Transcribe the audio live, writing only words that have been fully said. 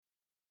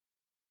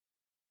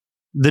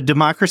The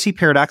Democracy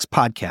Paradox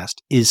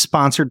podcast is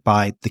sponsored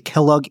by the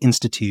Kellogg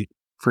Institute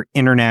for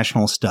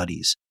International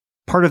Studies,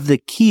 part of the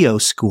Keough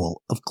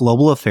School of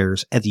Global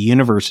Affairs at the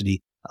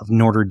University of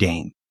Notre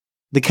Dame.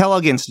 The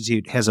Kellogg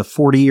Institute has a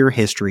 40-year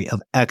history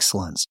of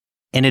excellence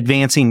in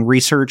advancing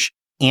research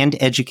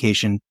and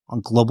education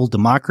on global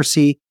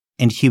democracy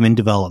and human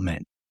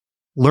development.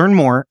 Learn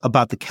more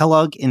about the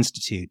Kellogg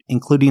Institute,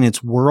 including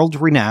its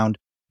world-renowned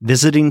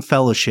visiting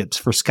fellowships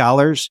for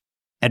scholars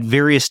at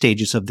various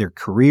stages of their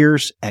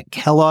careers at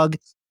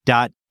kellogg.nd.edu.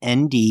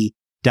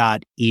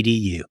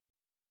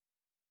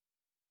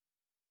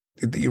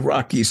 The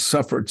Iraqis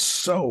suffered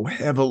so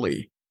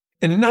heavily,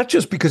 and not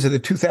just because of the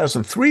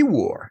 2003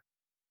 war.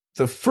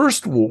 The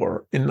first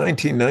war in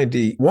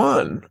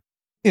 1991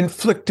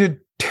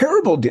 inflicted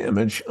terrible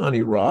damage on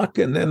Iraq,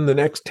 and then the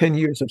next 10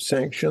 years of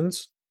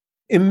sanctions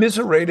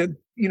immiserated,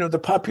 the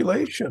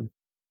population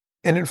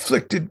and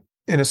inflicted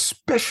an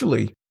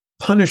especially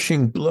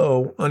punishing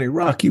blow on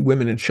Iraqi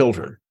women and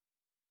children.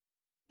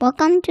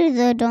 Welcome to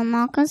the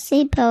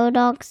Democracy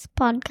Paradox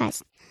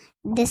podcast.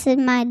 This is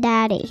my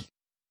daddy.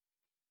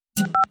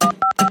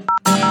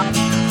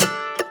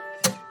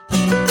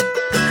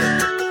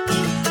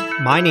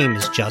 My name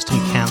is Justin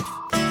Kempf,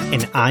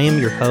 and I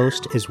am your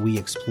host as we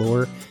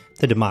explore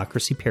the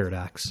Democracy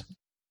Paradox.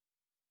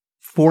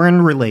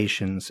 Foreign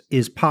relations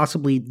is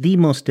possibly the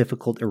most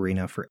difficult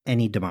arena for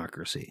any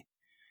democracy.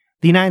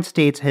 The United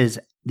States has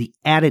the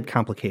added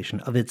complication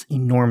of its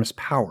enormous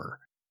power.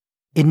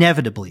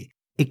 Inevitably,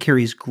 it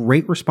carries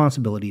great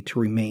responsibility to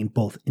remain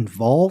both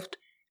involved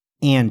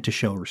and to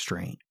show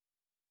restraint.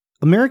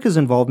 America's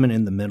involvement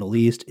in the Middle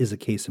East is a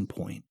case in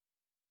point.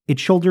 It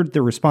shouldered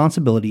the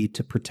responsibility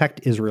to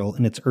protect Israel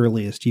in its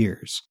earliest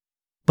years,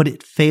 but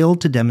it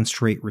failed to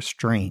demonstrate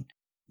restraint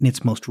in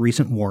its most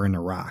recent war in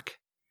Iraq.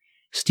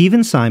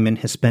 Stephen Simon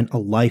has spent a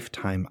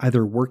lifetime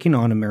either working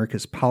on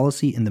America's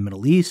policy in the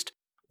Middle East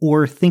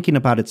or thinking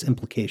about its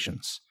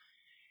implications.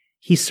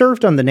 He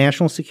served on the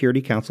National Security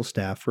Council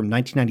staff from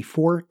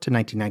 1994 to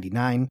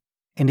 1999,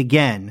 and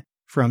again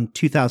from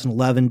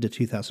 2011 to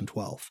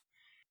 2012.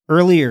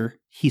 Earlier,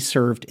 he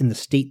served in the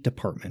State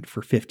Department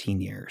for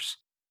 15 years.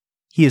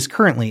 He is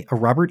currently a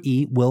Robert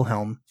E.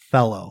 Wilhelm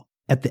Fellow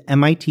at the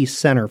MIT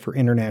Center for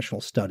International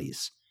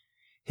Studies.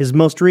 His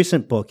most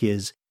recent book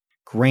is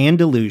Grand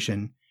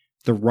Illusion: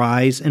 The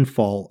Rise and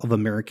Fall of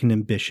American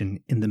Ambition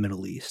in the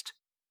Middle East.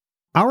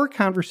 Our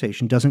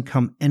conversation doesn't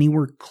come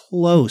anywhere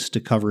close to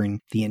covering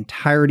the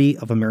entirety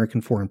of American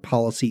foreign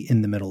policy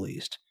in the Middle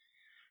East,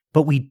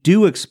 but we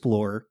do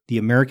explore the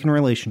American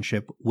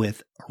relationship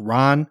with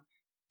Iran,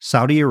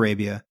 Saudi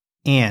Arabia,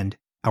 and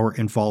our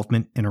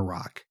involvement in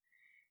Iraq.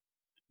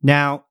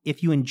 Now,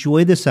 if you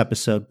enjoy this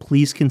episode,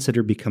 please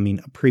consider becoming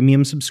a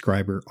premium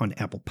subscriber on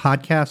Apple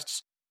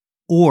Podcasts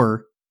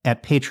or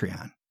at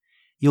Patreon.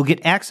 You'll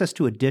get access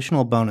to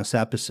additional bonus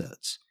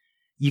episodes.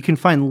 You can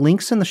find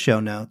links in the show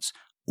notes,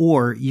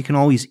 or you can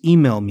always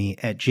email me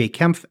at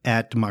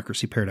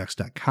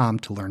jkempf@democracyparadox.com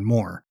to learn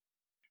more.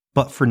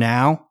 But for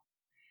now,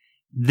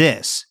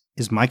 this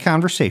is my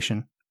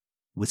conversation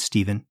with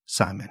Stephen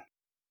Simon.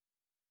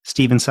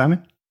 Stephen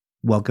Simon,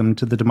 welcome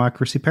to the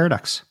Democracy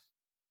Paradox.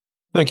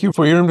 Thank you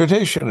for your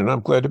invitation, and I'm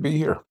glad to be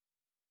here.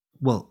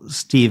 Well,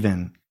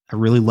 Stephen, I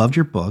really loved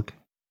your book,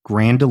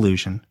 Grand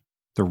Illusion: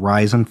 The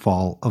Rise and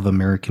Fall of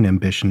American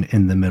Ambition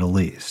in the Middle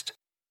East.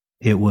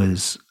 It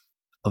was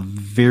a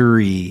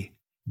very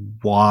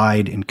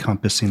wide,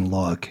 encompassing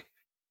look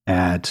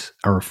at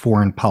our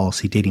foreign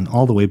policy dating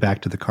all the way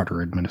back to the Carter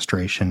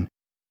administration,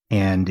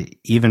 and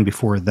even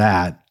before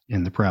that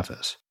in the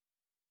preface.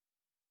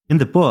 In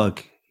the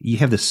book, you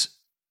have this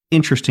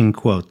interesting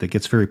quote that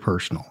gets very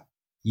personal.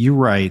 You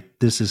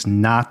write, "This is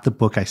not the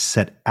book I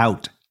set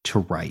out to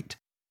write,"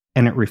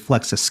 and it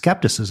reflects a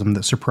skepticism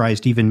that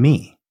surprised even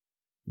me.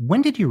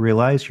 When did you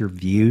realize your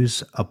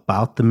views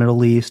about the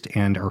Middle East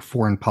and our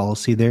foreign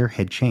policy there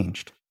had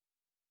changed?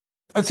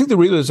 I think the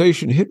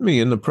realization hit me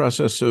in the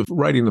process of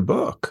writing the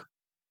book.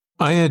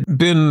 I had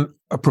been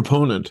a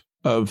proponent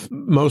of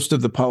most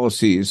of the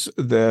policies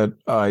that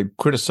I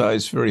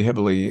criticized very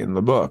heavily in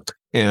the book,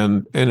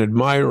 and an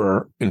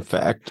admirer, in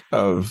fact,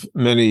 of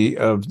many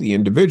of the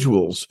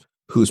individuals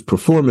whose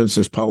performance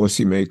as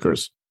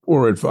policymakers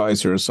or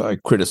advisors I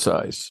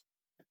criticize.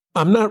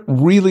 I'm not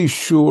really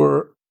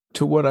sure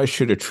to what I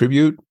should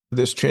attribute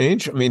this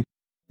change. I mean,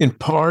 in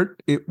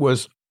part, it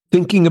was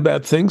thinking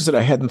about things that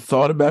I hadn't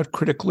thought about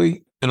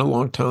critically in a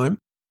long time.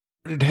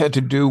 It had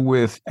to do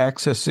with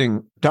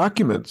accessing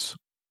documents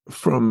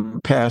from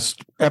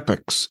past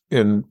epochs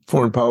in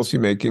foreign policy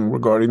making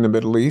regarding the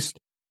Middle East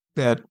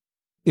that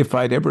if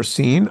I'd ever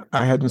seen,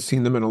 I hadn't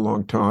seen them in a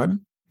long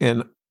time.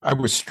 And I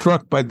was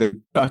struck by the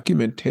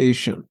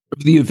documentation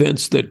of the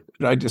events that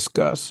I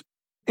discuss.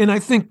 And I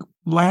think,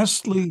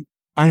 lastly,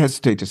 I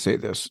hesitate to say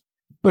this,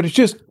 but it's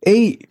just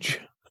age.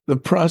 The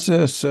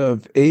process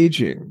of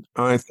aging,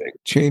 I think,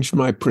 changed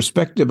my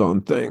perspective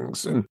on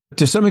things. And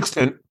to some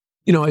extent,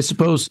 I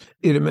suppose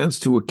it amounts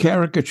to a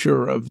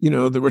caricature of,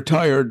 the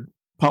retired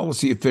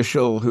policy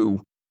official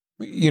who,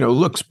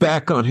 looks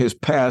back on his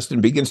past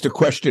and begins to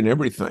question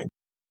everything.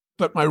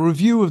 But my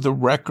review of the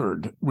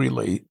record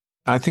really,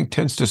 I think,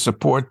 tends to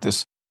support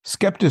this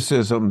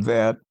skepticism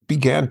that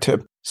began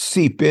to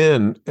seep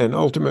in and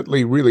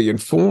ultimately really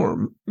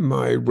inform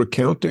my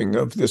recounting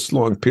of this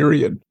long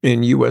period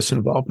in U.S.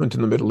 involvement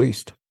in the Middle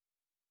East.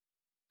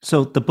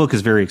 So the book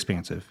is very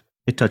expansive.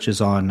 It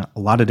touches on a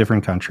lot of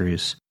different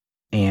countries,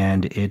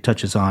 and it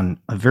touches on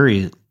a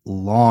very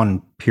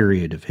long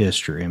period of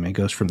history. I mean, it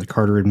goes from the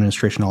Carter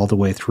administration all the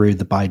way through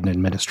the Biden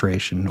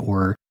administration,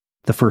 or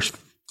the first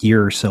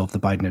year or so of the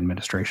Biden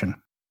administration.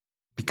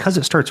 Because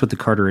it starts with the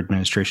Carter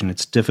administration,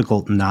 it's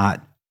difficult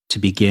not to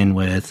begin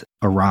with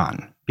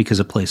Iran, because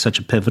it plays such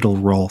a pivotal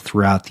role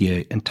throughout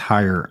the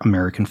entire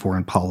American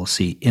foreign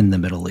policy in the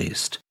Middle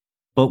East.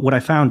 But what I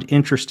found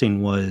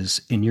interesting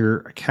was, in your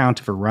account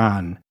of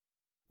Iran,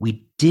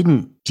 we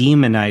didn't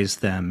demonize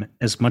them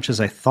as much as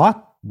I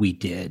thought we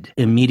did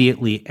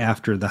immediately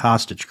after the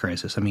hostage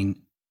crisis. I mean,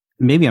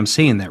 maybe I'm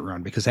saying that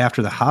wrong, because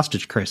after the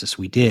hostage crisis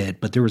we did,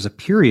 but there was a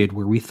period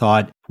where we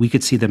thought we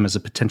could see them as a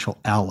potential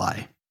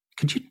ally.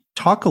 Could you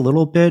talk a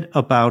little bit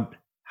about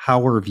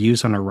how our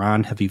views on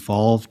Iran have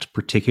evolved,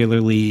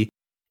 particularly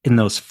in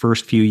those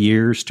first few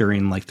years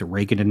during like the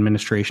Reagan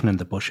administration and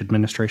the Bush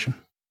administration?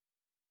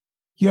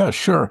 Yeah,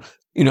 sure.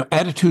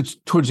 Attitudes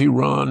towards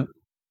Iran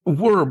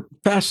were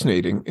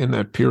fascinating in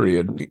that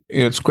period.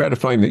 It's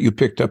gratifying that you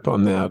picked up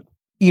on that.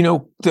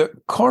 The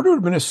Carter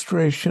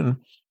administration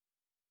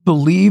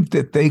believed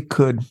that they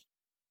could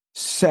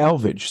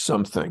salvage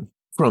something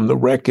from the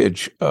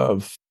wreckage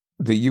of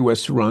the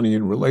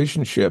U.S.-Iranian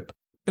relationship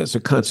as a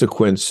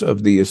consequence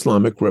of the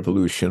Islamic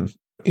Revolution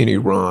in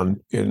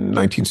Iran in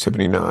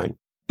 1979.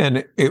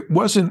 And it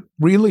wasn't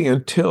really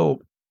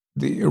until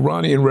the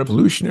Iranian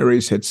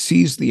revolutionaries had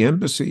seized the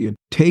embassy and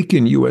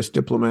taken U.S.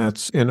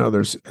 diplomats and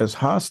others as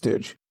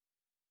hostage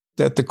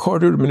that the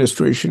Carter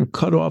administration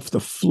cut off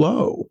the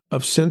flow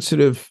of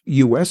sensitive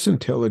U.S.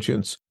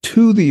 intelligence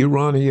to the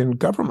Iranian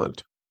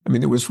government. I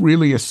mean, there was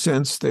really a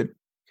sense that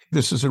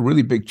this is a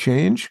really big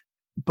change,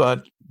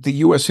 but the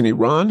U.S. and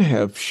Iran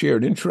have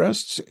shared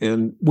interests,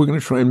 and we're going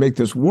to try and make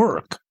this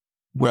work.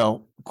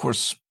 Well, of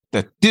course,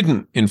 that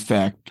didn't, in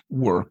fact,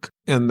 work.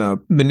 And the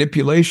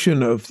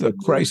manipulation of the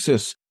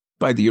crisis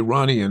by the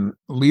Iranian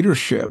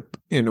leadership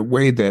in a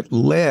way that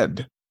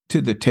led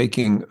to the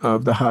taking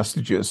of the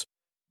hostages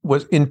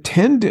was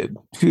intended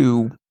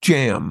to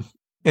jam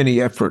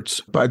any efforts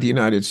by the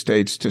United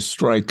States to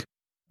strike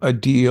a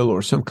deal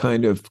or some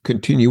kind of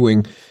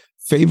continuing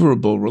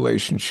favorable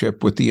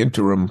relationship with the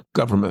interim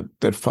government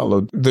that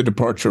followed the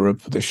departure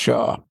of the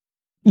Shah.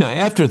 Now,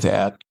 after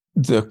that,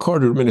 the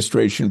Carter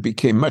administration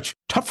became much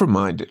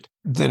tougher-minded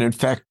than, in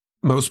fact,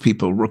 most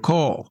people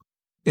recall.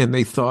 And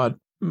they thought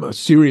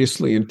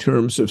seriously in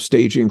terms of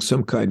staging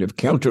some kind of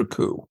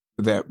counter-coup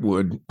that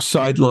would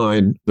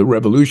sideline the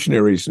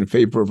revolutionaries in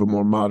favor of a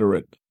more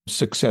moderate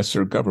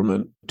successor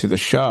government to the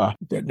Shah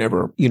that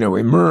never,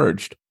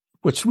 emerged.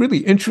 What's really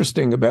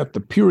interesting about the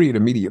period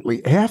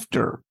immediately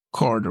after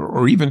Carter,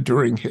 or even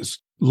during his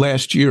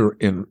last year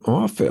in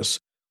office,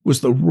 was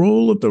the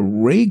role of the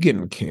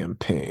Reagan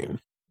campaign.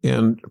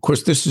 And of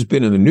course, this has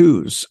been in the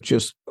news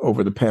just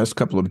over the past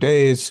couple of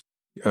days.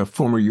 A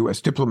former U.S.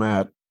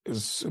 diplomat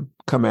has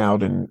come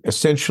out and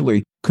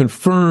essentially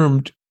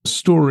confirmed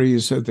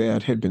stories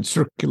that had been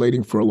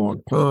circulating for a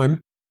long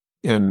time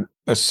and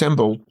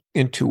assembled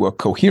into a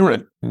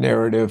coherent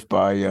narrative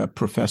by a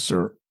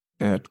professor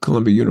at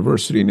Columbia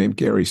University named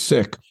Gary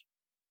Sick.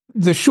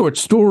 The short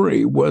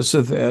story was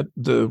that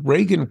the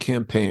Reagan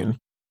campaign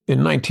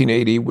in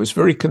 1980 was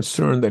very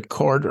concerned that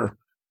Carter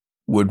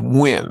would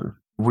win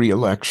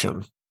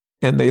re-election,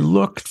 and they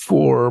looked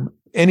for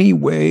any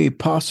way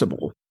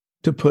possible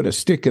to put a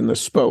stick in the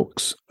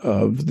spokes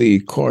of the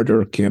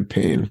Carter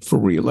campaign for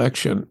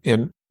re-election.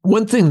 And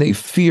one thing they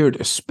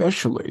feared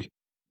especially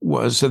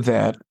was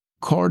that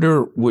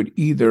Carter would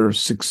either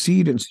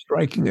succeed in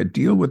striking a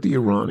deal with the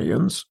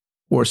Iranians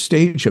or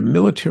stage a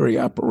military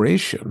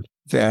operation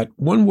that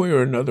one way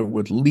or another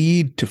would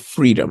lead to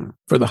freedom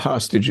for the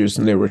hostages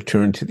and their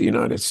return to the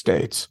United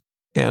States.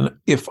 And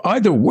if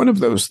either one of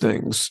those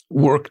things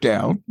worked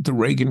out, the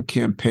Reagan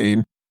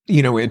campaign,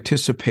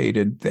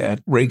 anticipated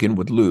that Reagan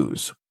would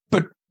lose.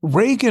 But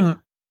Reagan,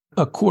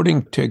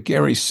 according to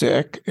Gary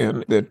Sick,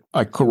 and that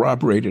I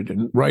corroborated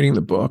in writing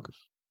the book,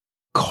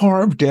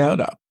 carved out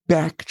a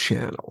back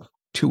channel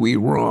to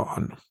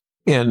Iran.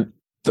 And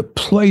the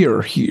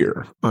player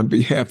here on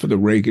behalf of the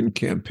Reagan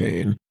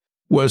campaign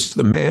was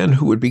the man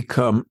who would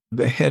become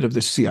the head of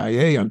the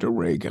CIA under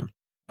Reagan,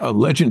 a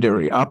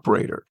legendary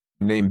operator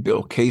named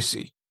Bill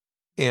Casey.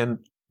 And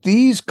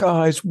these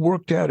guys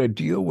worked out a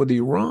deal with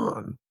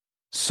Iran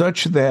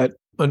such that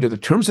under the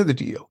terms of the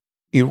deal,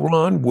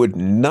 Iran would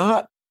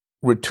not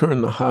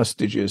return the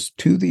hostages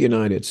to the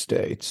United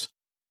States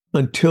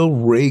until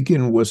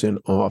Reagan was in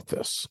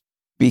office,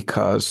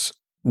 because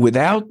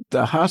without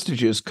the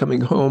hostages coming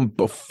home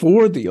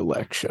before the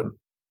election,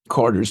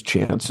 Carter's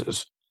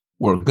chances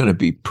were going to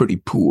be pretty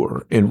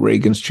poor, and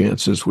Reagan's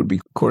chances would be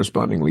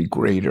correspondingly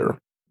greater.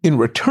 In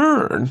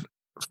return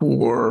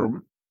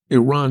for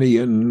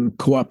Iranian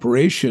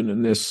cooperation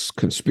in this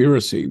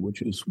conspiracy,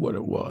 which is what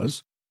it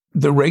was,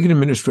 the Reagan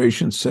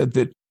administration said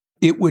that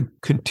it would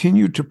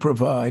continue to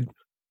provide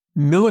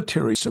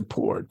military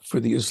support for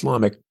the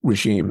Islamic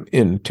regime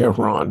in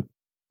Tehran.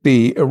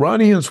 The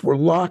Iranians were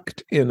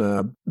locked in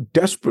a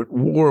desperate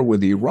war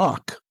with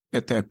Iraq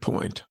at that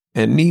point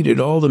and needed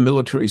all the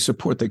military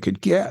support they could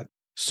get.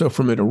 So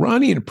from an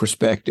Iranian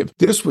perspective,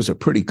 this was a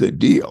pretty good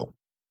deal.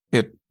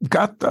 It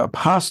got the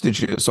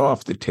hostages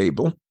off the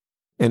table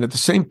and at the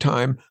same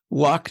time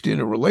locked in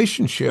a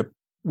relationship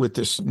with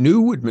this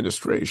new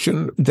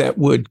administration that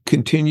would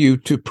continue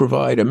to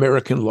provide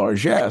American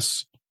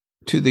largesse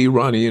to the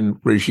Iranian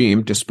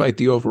regime, despite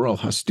the overall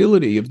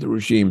hostility of the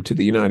regime to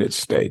the United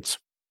States.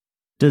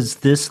 Does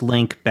this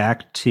link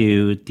back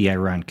to the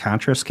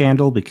Iran-Contra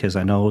scandal? Because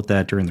I know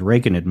that during the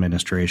Reagan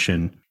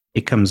administration,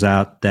 it comes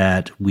out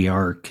that we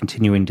are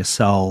continuing to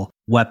sell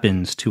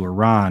weapons to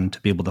Iran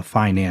to be able to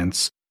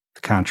finance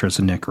the Contras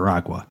in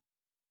Nicaragua.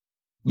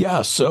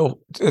 Yeah, so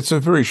it's a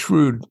very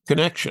shrewd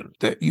connection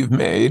that you've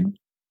made.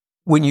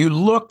 When you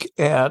look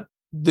at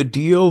the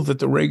deal that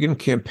the Reagan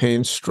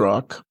campaign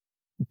struck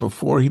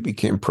before he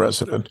became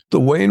president, the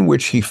way in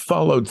which he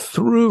followed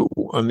through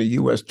on the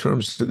U.S.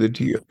 terms of the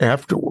deal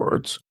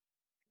afterwards,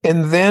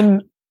 and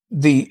then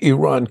the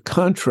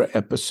Iran-Contra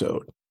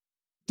episode,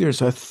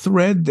 there's a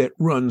thread that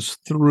runs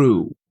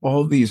through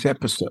all these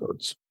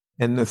episodes.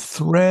 And the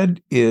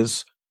thread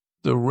is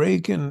the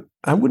Reagan,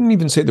 I wouldn't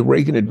even say the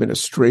Reagan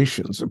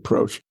administration's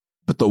approach,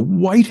 but the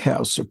White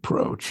House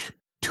approach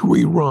to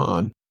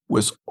Iran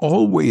was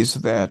always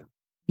that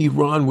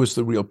Iran was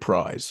the real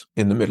prize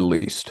in the Middle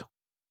East.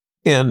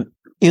 And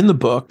in the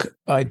book,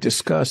 I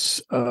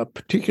discuss a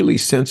particularly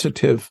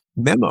sensitive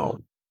memo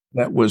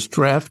that was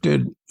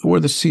drafted for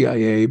the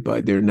CIA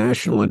by their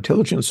national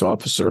intelligence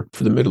officer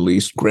for the Middle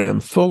East, Graham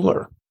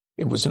Fuller.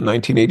 It was in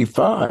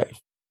 1985.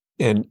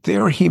 And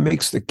there he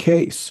makes the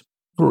case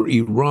for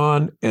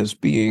Iran as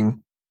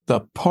being the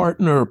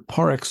partner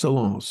par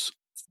excellence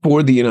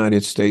for the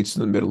United States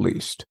in the Middle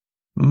East.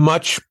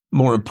 Much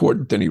more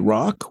important than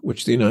Iraq,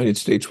 which the United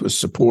States was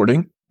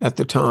supporting at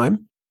the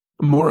time,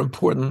 more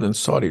important than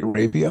Saudi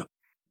Arabia.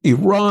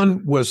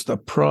 Iran was the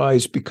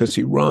prize because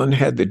Iran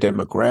had the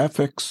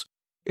demographics,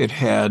 it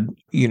had,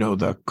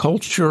 the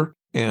culture,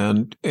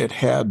 and it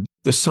had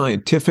the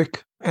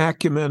scientific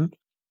acumen.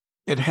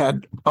 It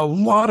had a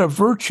lot of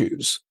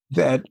virtues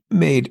that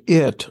made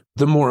it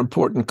the more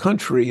important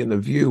country in the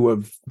view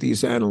of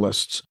these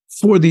analysts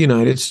for the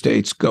United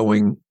States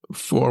going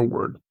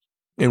forward.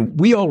 And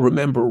we all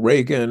remember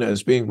Reagan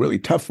as being really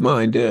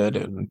tough-minded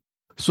and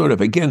sort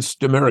of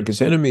against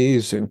America's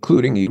enemies,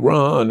 including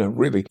Iran, a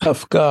really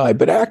tough guy.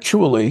 But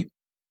actually,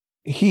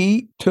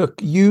 he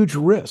took huge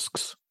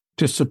risks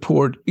to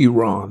support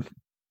Iran.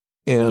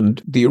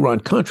 And the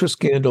Iran-Contra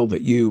scandal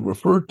that you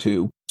referred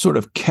to sort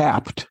of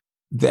capped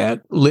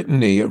that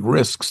litany of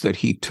risks that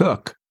he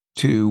took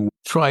to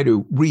try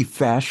to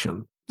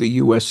refashion the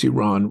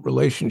U.S.-Iran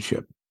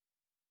relationship.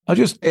 I'll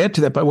just add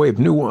to that by way of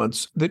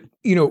nuance that,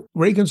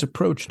 Reagan's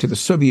approach to the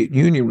Soviet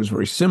Union was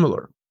very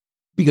similar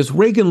because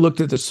Reagan looked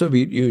at the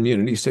Soviet Union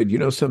and he said,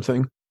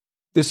 something,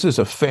 this is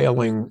a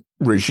failing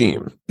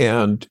regime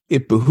and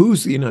it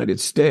behooves the United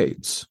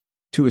States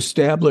to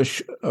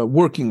establish a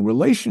working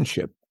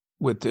relationship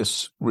with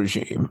this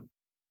regime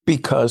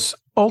because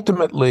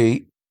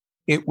ultimately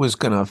it was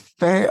going to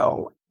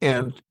fail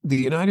and the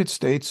United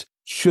States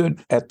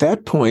should at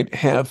that point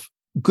have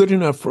good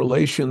enough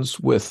relations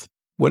with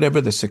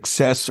whatever the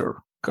successor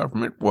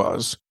government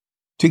was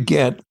to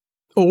get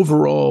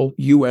overall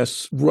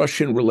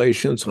U.S.-Russian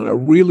relations on a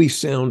really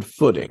sound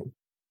footing.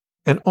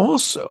 And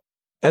also,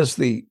 as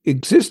the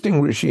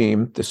existing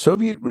regime, the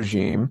Soviet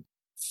regime,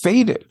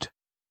 faded,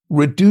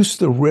 reduce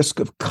the risk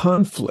of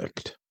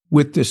conflict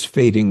with this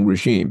fading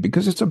regime,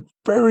 because it's a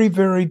very,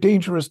 very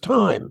dangerous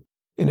time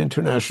in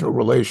international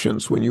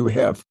relations when you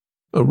have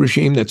a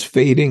regime that's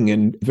fading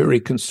and very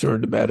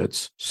concerned about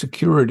its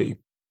security.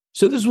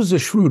 So this was a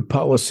shrewd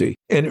policy,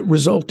 and it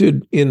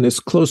resulted in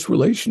this close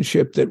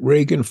relationship that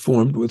Reagan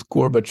formed with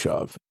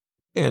Gorbachev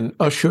and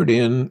ushered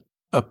in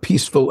a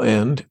peaceful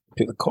end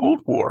to the Cold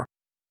War.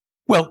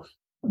 Well,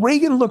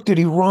 Reagan looked at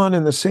Iran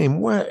in the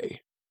same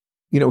way.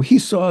 He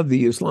saw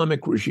the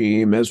Islamic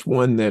regime as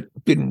one that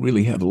didn't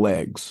really have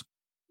legs.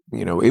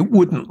 It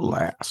wouldn't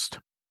last.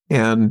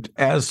 And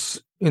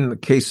as in the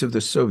case of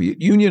the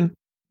Soviet Union,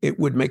 it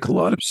would make a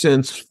lot of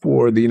sense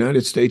for the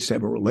United States to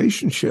have a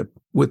relationship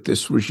with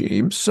this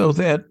regime so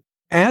that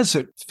as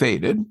it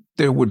faded,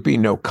 there would be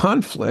no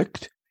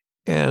conflict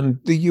and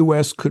the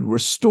U.S. could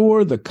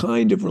restore the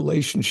kind of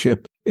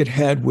relationship it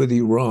had with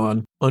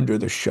Iran under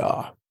the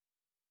Shah.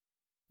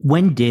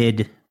 When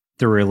did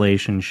the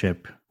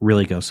relationship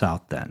really go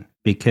south then?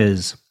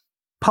 Because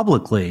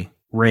publicly,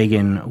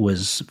 Reagan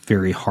was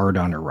very hard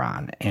on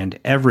Iran, and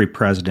every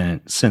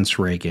president since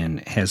Reagan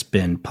has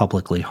been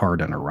publicly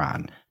hard on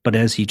Iran. But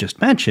as he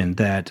just mentioned,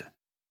 that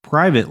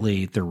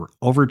privately there were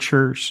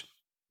overtures,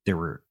 there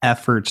were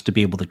efforts to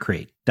be able to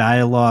create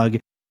dialogue.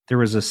 There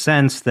was a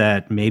sense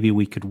that maybe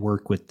we could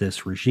work with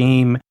this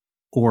regime.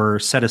 or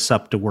set us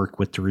up to work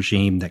with the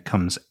regime that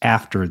comes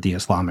after the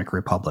Islamic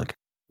Republic.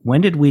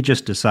 When did we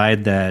just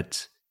decide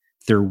that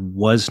there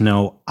was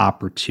no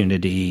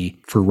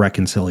opportunity for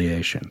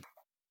reconciliation?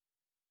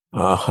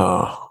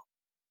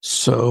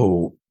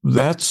 So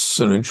that's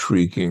an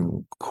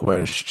intriguing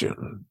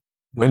question.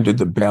 When did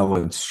the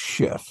balance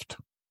shift?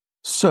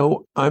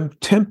 So I'm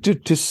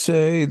tempted to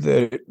say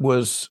that it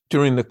was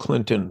during the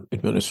Clinton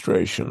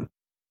administration,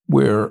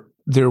 where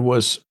there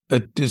was a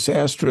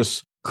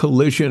disastrous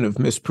collision of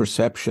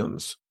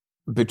misperceptions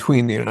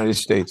between the United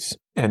States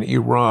and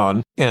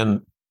Iran,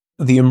 and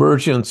the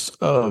emergence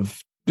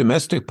of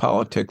domestic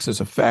politics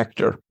as a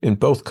factor in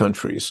both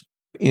countries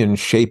in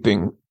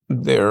shaping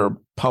their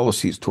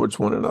policies towards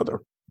one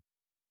another.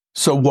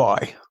 So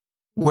why?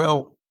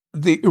 Well,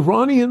 the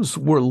Iranians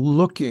were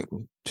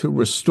looking to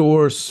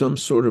restore some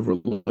sort of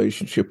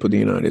relationship with the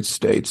United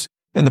States.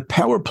 And the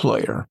power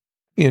player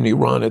in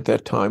Iran at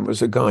that time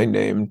was a guy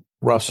named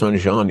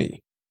Rafsanjani,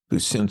 who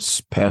since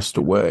passed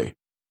away.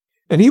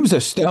 And he was a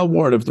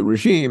stalwart of the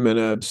regime and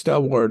a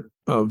stalwart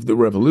of the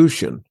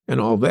revolution and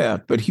all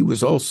that. But he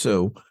was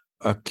also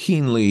a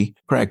keenly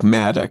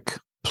pragmatic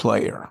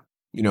player,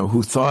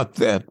 who thought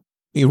that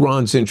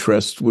Iran's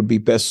interests would be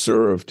best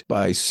served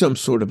by some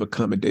sort of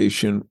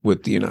accommodation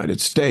with the United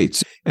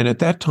States. And at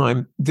that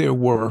time, there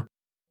were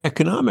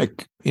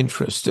economic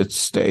interests at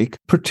stake,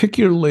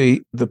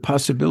 particularly the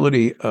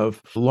possibility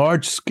of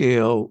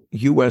large-scale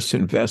U.S.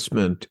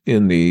 investment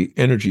in the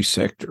energy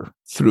sector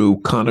through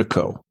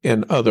Conoco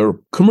and other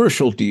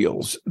commercial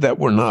deals that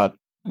were not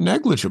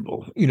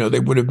negligible. They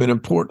would have been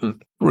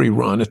important for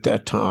Iran at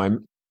that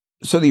time.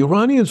 So the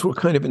Iranians were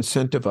kind of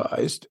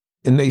incentivized,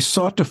 and they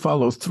sought to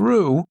follow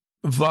through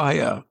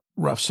via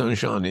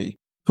Rafsanjani,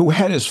 who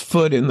had his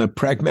foot in the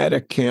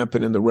pragmatic camp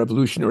and in the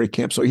revolutionary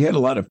camp, so he had a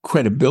lot of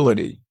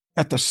credibility.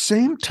 At the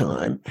same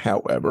time,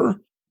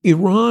 however,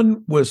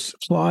 Iran was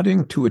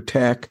plotting to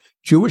attack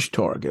Jewish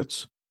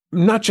targets,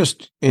 not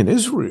just in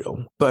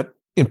Israel, but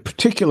in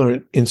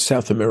particular in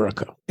South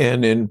America.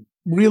 And in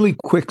really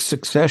quick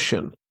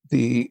succession,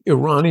 the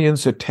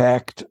Iranians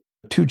attacked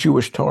 2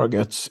 Jewish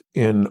targets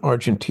in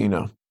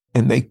Argentina,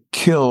 and they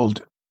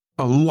killed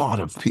a lot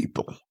of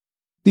people.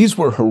 These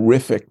were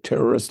horrific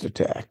terrorist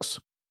attacks.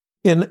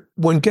 And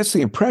one gets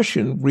the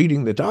impression,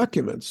 reading the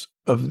documents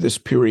of this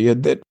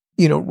period, that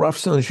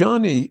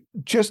Rafsanjani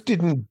just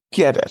didn't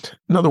get it.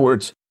 In other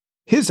words,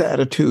 his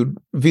attitude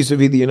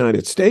vis-a-vis the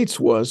United States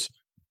was,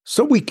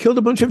 so we killed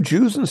a bunch of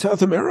Jews in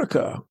South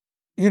America.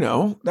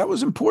 That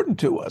was important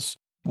to us.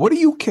 What do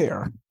you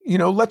care?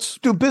 Let's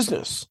do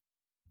business.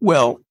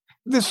 Well,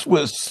 this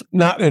was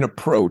not an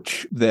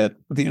approach that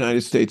the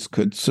United States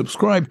could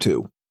subscribe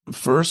to.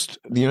 First,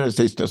 the United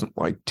States doesn't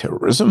like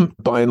terrorism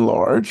by and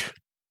large.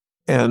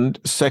 And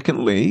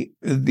secondly,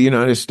 the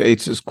United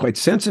States is quite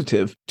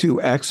sensitive to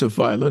acts of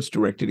violence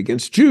directed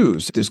against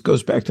Jews. This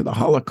goes back to the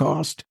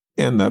Holocaust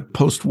and the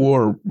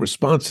post-war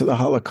response to the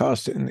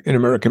Holocaust in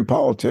American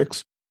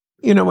politics,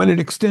 and it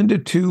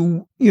extended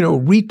to,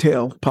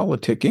 retail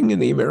politicking in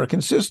the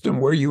American system,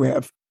 where you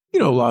have,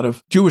 a lot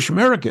of Jewish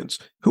Americans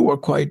who are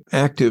quite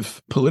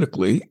active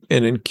politically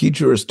and in key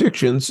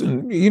jurisdictions.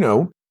 And,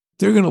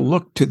 they're going to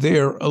look to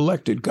their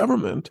elected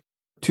government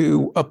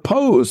to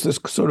oppose this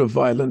sort of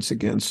violence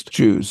against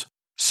Jews.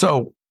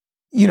 So,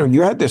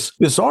 you had this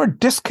bizarre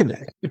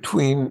disconnect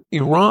between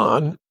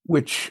Iran,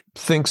 which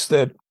thinks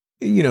that,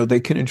 they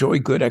can enjoy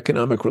good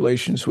economic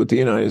relations with the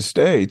United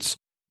States,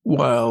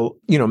 while,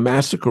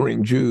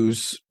 massacring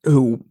Jews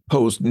who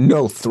posed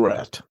no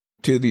threat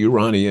to the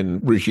Iranian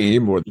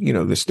regime or,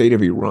 the state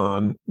of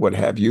Iran, what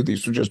have you.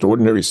 These were just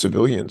ordinary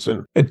civilians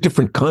in a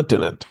different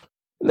continent.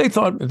 And they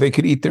thought they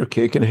could eat their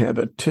cake and have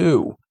it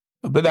too.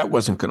 But that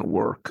wasn't going to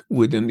work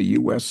within the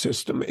U.S.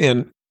 system.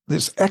 And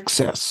this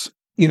excess,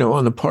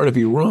 on the part of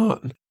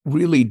Iran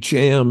really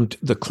jammed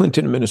the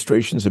Clinton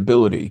administration's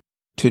ability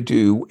to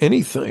do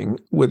anything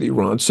with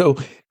Iran. So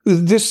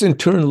this in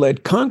turn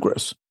led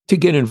Congress to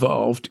get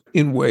involved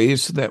in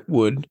ways that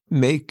would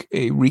make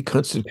a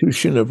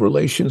reconstitution of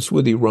relations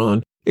with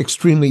Iran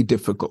extremely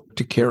difficult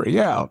to carry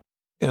out.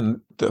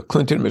 And the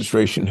Clinton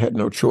administration had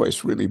no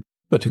choice, really,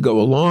 but to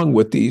go along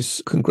with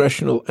these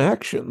congressional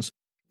actions.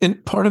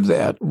 And part of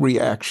that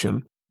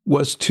reaction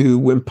was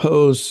to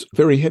impose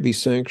very heavy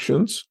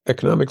sanctions,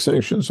 economic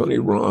sanctions on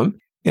Iran,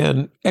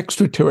 and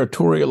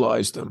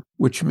extraterritorialize them,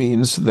 which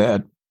means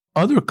that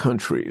other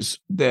countries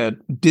that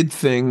did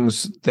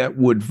things that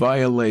would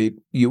violate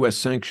U.S.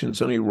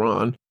 sanctions on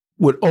Iran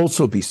would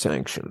also be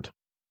sanctioned.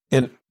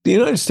 And the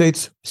United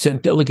States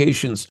sent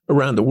delegations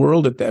around the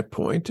world at that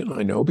point, and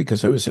I know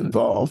because I was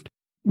involved,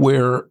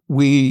 where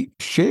we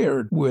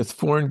shared with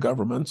foreign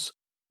governments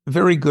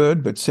very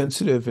good but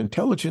sensitive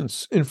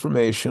intelligence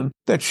information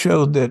that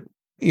showed that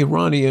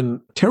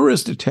Iranian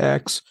terrorist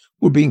attacks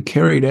were being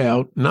carried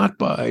out not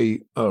by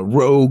a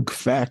rogue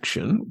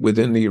faction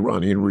within the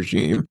Iranian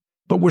regime,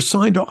 but were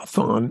signed off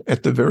on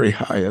at the very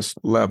highest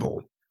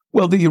level.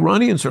 Well, the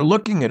Iranians are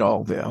looking at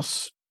all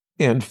this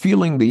and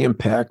feeling the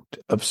impact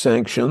of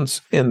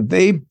sanctions, and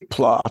they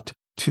plot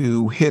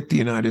to hit the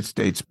United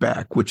States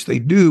back, which they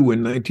do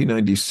in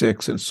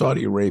 1996 in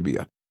Saudi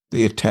Arabia.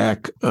 They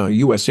attack a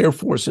U.S. Air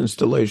Force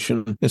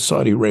installation in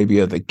Saudi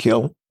Arabia. They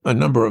kill a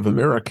number of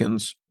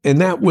Americans. And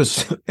that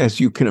was,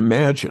 as you can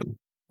imagine,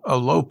 a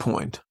low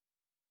point.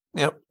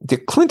 Now, the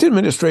Clinton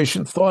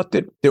administration thought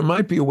that there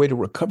might be a way to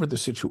recover the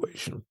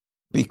situation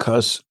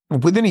because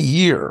within a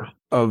year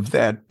of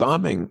that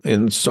bombing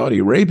in Saudi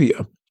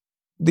Arabia,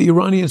 the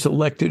Iranians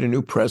elected a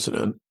new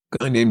president, a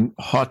guy named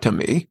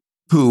Khatami,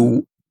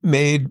 who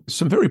made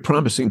some very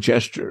promising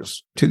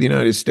gestures to the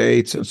United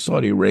States and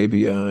Saudi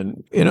Arabia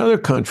and in other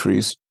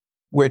countries,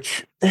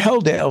 which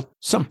held out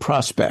some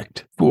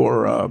prospect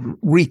for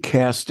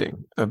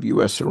recasting of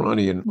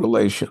U.S.-Iranian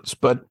relations.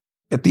 But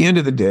at the end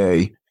of the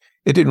day,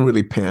 it didn't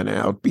really pan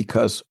out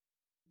because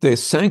the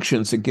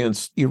sanctions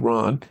against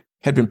Iran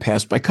had been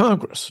passed by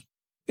Congress.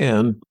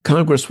 And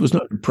Congress was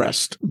not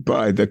impressed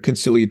by the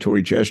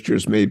conciliatory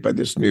gestures made by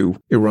this new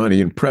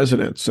Iranian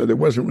president. So there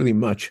wasn't really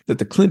much that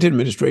the Clinton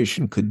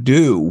administration could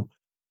do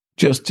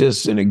just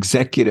as an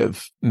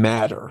executive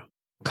matter.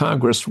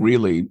 Congress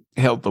really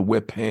held the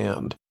whip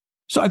hand.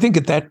 So I think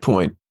at that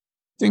point,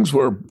 things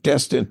were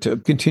destined to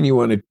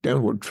continue on a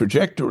downward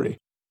trajectory.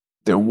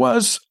 There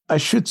was, I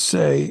should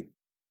say,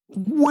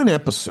 one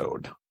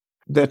episode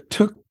that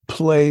took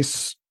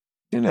place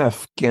in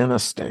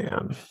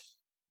Afghanistan.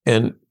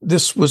 And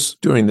this was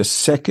during the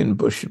second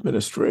Bush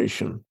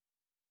administration.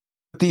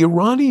 The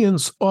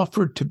Iranians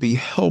offered to be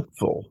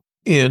helpful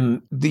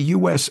in the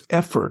U.S.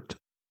 effort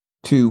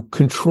to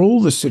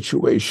control the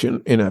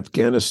situation in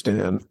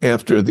Afghanistan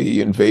after the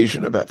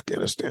invasion of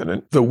Afghanistan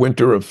in the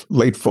winter of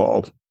late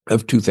fall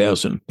of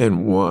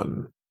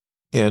 2001.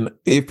 And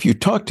if you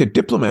talk to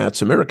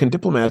diplomats, American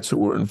diplomats who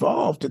were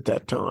involved at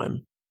that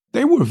time,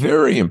 they were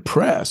very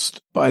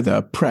impressed by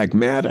the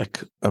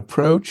pragmatic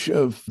approach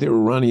of their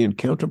Iranian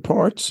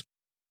counterparts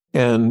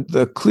and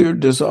the clear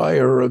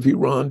desire of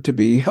Iran to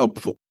be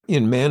helpful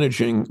in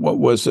managing what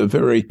was a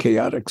very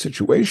chaotic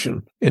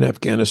situation in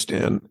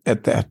Afghanistan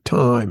at that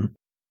time.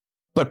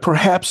 But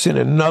perhaps in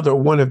another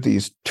one of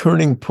these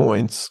turning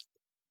points,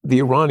 the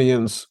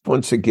Iranians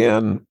once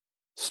again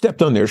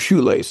stepped on their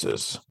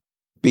shoelaces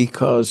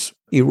because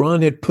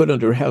Iran had put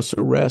under house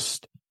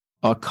arrest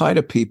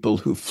al-Qaeda people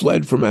who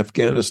fled from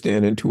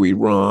Afghanistan into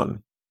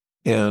Iran.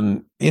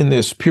 And in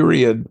this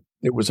period,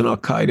 there was an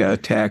al-Qaeda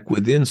attack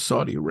within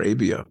Saudi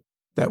Arabia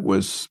that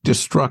was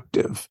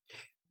destructive.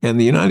 And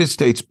the United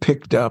States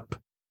picked up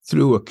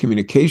through a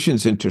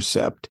communications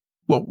intercept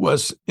what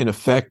was, in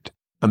effect,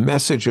 a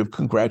message of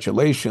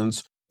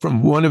congratulations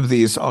from one of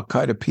these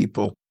al-Qaeda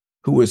people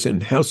who was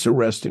in house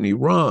arrest in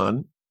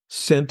Iran,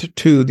 sent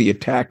to the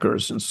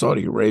attackers in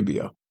Saudi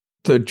Arabia.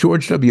 The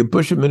George W.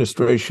 Bush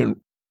administration,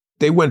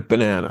 they went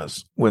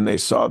bananas when they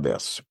saw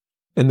this,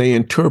 and they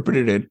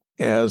interpreted it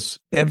as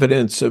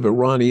evidence of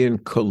Iranian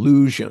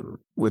collusion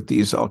with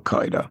these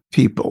al-Qaeda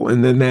people.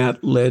 And then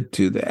that led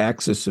to the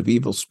axis of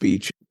evil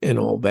speech and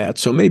all that.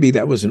 So maybe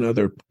that was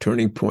another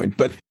turning point.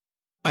 But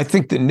I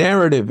think the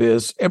narrative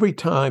is every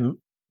time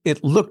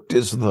it looked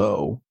as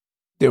though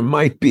there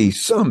might be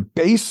some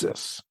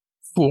basis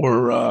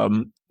for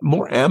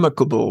more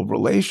amicable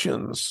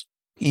relations,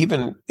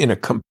 even in a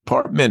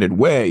compartmented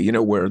way,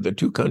 where the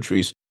two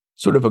countries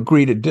sort of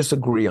agree to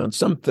disagree on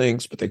some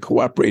things, but they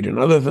cooperate in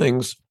other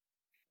things.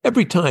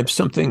 Every time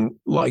something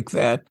like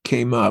that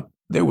came up,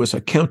 there was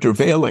a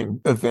countervailing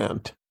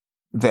event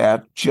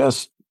that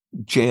just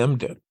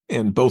jammed it.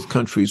 And both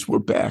countries were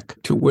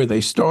back to where they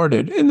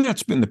started. And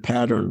that's been the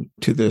pattern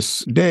to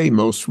this day,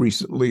 most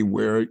recently,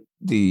 where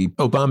the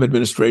Obama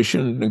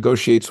administration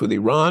negotiates with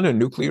Iran a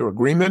nuclear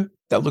agreement.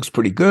 That looks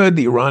pretty good.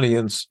 The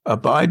Iranians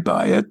abide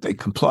by it. They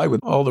comply with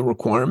all the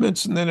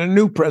requirements. And then a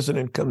new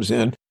president comes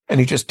in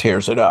and he just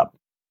tears it up.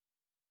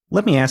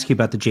 Let me ask you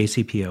about the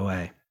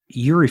JCPOA.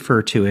 You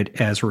refer to it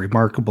as a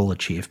remarkable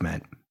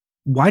achievement.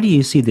 Why do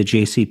you see the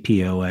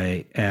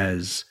JCPOA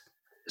as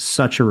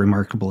such a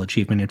remarkable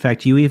achievement? In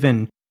fact, you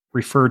even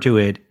refer to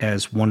it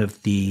as one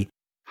of the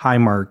high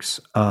marks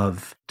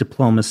of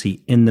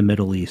diplomacy in the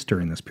Middle East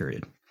during this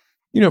period.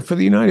 For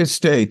the United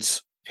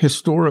States,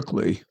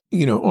 historically,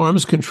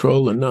 arms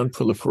control and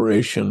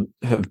nonproliferation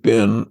have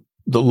been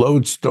the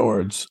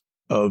lodestars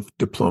of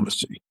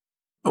diplomacy.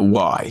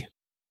 Why?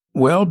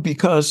 Well,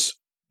 because,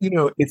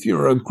 if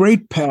you're a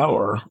great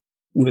power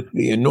with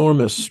the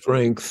enormous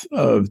strength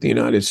of the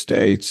United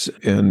States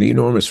and the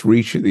enormous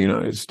reach of the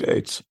United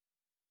States,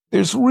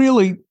 there's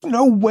really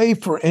no way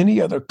for any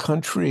other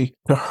country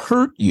to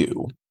hurt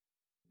you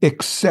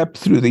except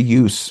through the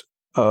use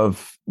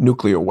of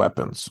nuclear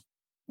weapons.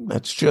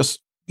 That's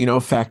just, a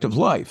fact of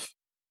life.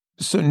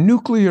 So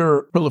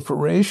nuclear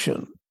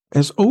proliferation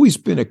has always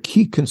been a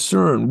key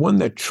concern, one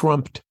that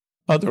trumped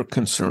other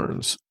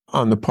concerns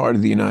on the part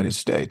of the United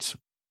States.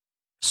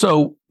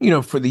 So,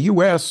 for the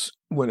U.S.,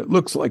 when it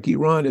looks like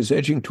Iran is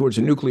edging towards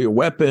a nuclear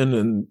weapon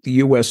and the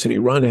U.S. and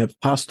Iran have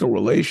hostile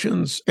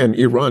relations, and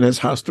Iran has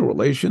hostile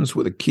relations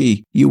with a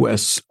key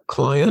U.S.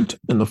 client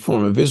in the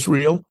form of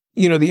Israel,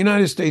 the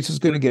United States is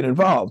going to get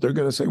involved. They're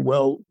going to say,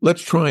 well,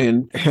 let's try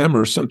and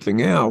hammer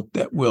something out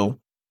that will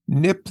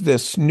nip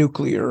this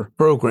nuclear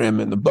program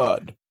in the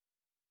bud.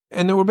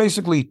 And there were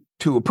basically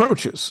two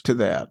approaches to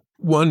that.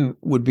 One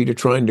would be to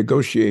try and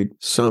negotiate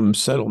some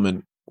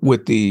settlement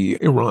with the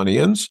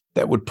Iranians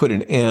that would put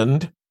an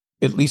end,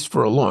 at least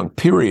for a long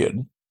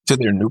period, to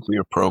their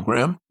nuclear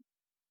program,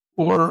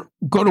 or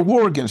go to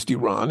war against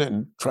Iran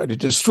and try to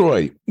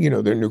destroy,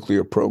 their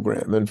nuclear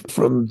program. And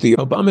from the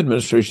Obama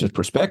administration's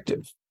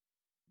perspective,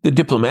 the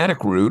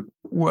diplomatic route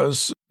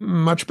was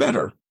much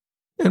better,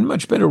 and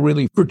much better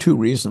really for two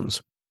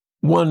reasons.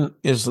 One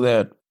is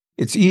that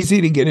it's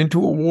easy to get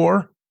into a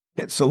war.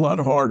 It's a lot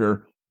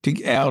harder to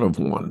get out of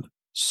one.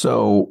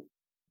 So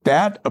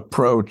that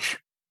approach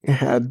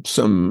had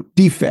some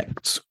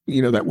defects,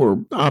 that were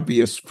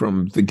obvious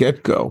from the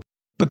get-go.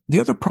 But the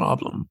other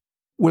problem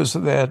was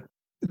that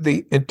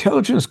the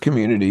intelligence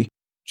community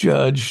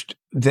judged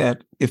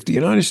that if the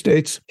United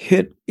States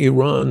hit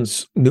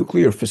Iran's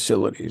nuclear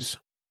facilities,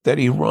 that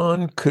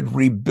Iran could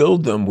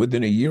rebuild them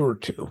within a year or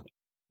two.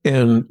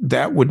 And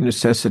that would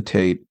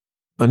necessitate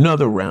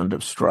another round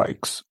of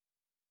strikes.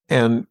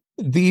 And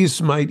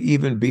these might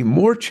even be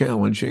more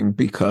challenging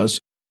because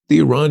the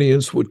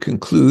Iranians would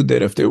conclude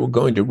that if they were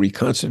going to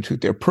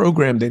reconstitute their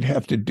program, they'd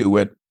have to do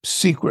it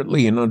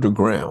secretly and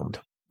underground,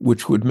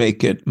 which would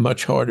make it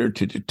much harder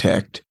to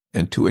detect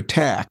and to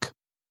attack.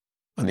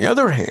 On the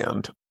other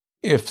hand,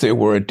 if there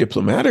were a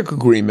diplomatic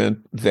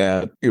agreement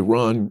that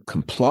Iran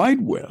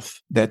complied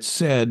with that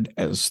said,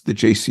 as the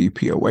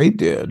JCPOA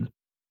did,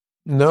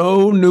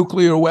 no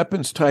nuclear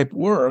weapons type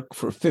work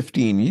for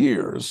 15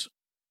 years,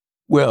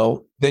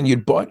 well, then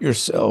you'd bought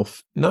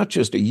yourself not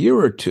just a year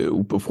or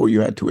two before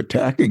you had to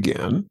attack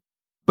again,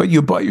 but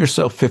you bought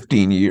yourself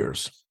 15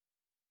 years.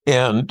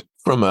 And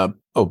from a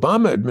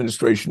Obama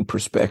administration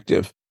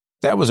perspective,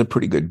 that was a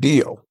pretty good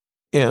deal.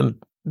 And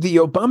the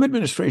Obama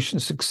administration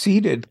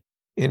succeeded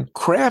in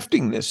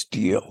crafting this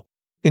deal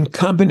in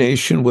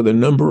combination with a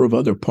number of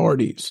other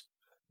parties,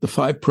 the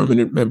 5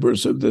 permanent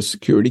members of the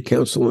Security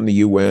Council and the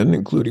UN,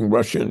 including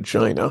Russia and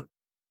China,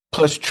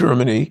 plus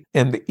Germany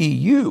and the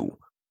EU.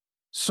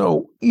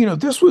 So,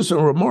 this was a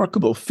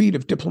remarkable feat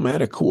of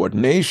diplomatic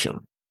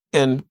coordination.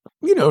 And,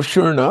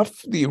 sure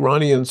enough, the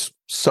Iranians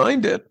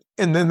signed it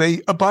and then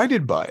they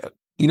abided by it,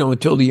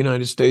 until the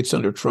United States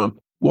under Trump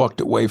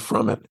walked away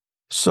from it.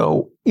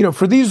 So,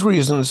 for these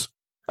reasons,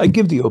 I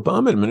give the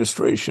Obama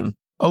administration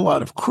a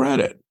lot of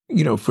credit,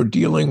 for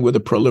dealing with a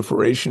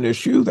proliferation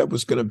issue that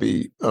was going to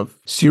be of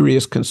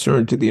serious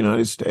concern to the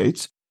United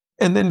States,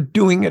 and then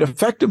doing it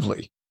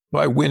effectively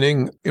by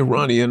winning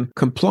Iranian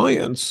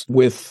compliance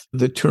with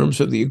the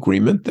terms of the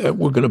agreement that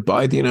were going to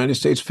buy the United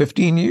States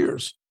 15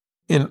 years.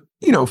 And,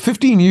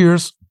 15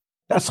 years,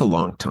 that's a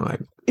long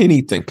time.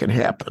 Anything can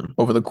happen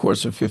over the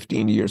course of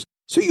 15 years.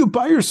 So you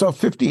buy yourself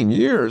 15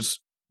 years,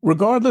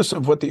 regardless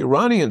of what the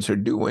Iranians are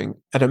doing.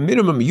 At a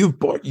minimum, you've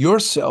bought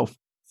yourself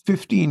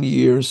 15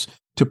 years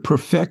to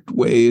perfect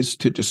ways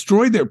to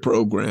destroy their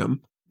program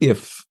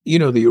if,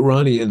 the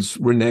Iranians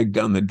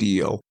reneged on the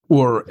deal,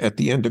 or at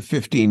the end of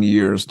 15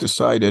 years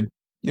decided,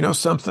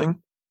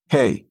 something,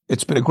 hey,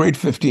 it's been a great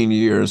 15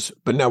 years,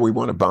 but now we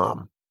want to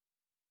bomb.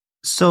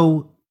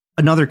 So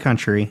another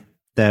country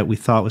that we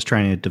thought was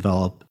trying to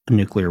develop a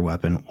nuclear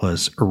weapon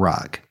was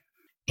Iraq.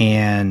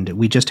 And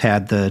we just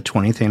had the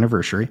 20th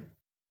anniversary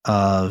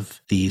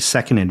of the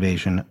second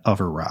invasion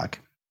of Iraq.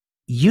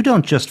 You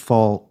don't just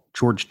fault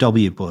George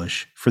W.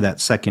 Bush for that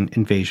second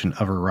invasion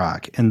of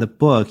Iraq. In the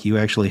book, you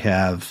actually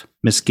have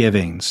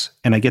misgivings,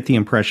 and I get the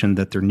impression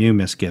that they're new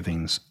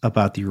misgivings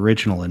about the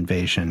original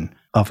invasion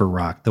of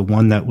Iraq, the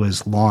one that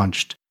was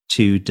launched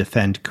to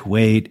defend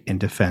Kuwait and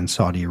defend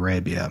Saudi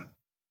Arabia.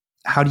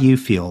 How do you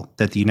feel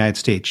that the United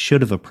States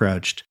should have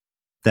approached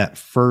that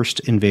first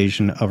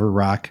invasion of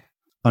Iraq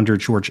under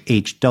George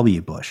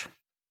H.W. Bush?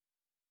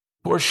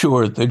 For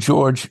sure, the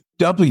George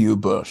W.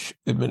 Bush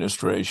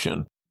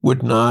administration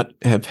would not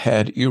have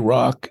had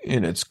Iraq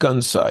in its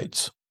gun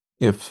sights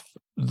if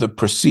the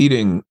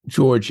preceding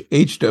George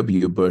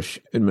H.W. Bush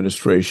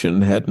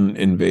administration hadn't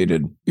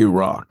invaded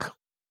Iraq,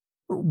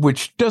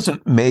 which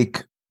doesn't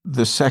make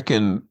the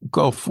second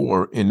Gulf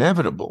War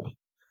inevitable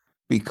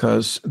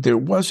because there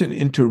was an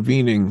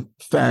intervening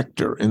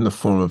factor in the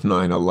form of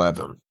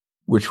 9/11,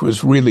 which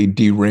was really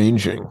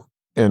deranging.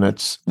 And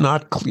it's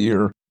not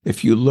clear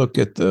if you look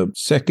at the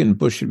second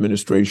Bush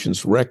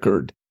administration's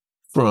record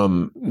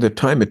from the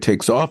time it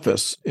takes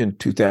office in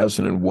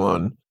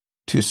 2001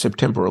 to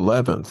September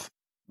 11th,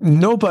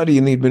 nobody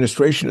in the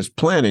administration is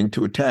planning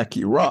to attack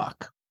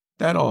Iraq.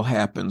 That all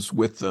happens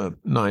with the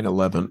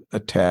 9/11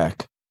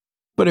 attack.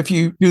 But if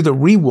you do the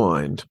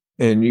rewind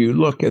and you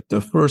look at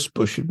the first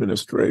Bush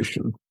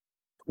administration,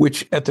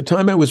 which at the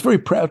time I was very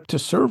proud to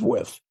serve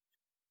with,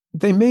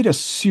 they made a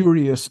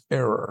serious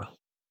error.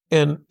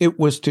 And it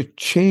was to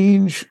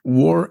change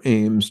war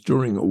aims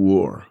during a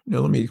war. Now,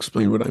 let me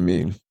explain what I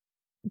mean.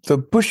 The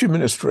Bush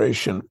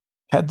administration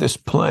had this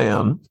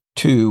plan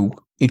to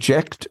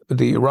eject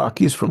the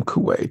Iraqis from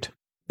Kuwait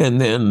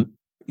and then,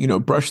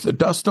 brush the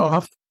dust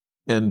off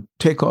and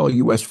take all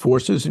U.S.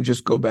 forces and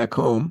just go back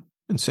home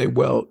and say,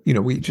 well,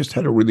 we just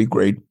had a really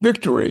great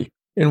victory.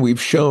 And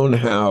we've shown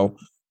how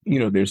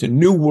there's a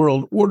new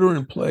world order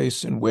in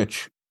place in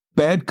which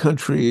bad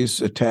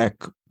countries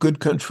attack good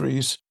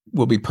countries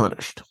will be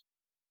punished.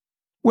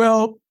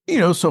 Well,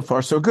 so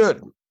far so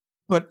good.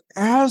 But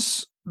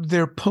as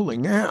they're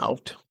pulling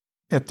out,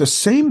 at the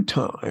same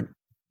time,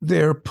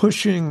 they're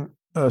pushing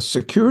a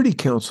Security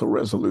Council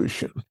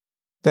resolution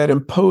that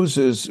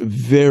imposes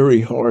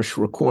very harsh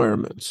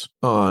requirements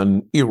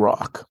on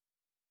Iraq.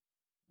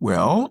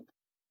 Well,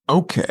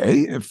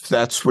 okay, if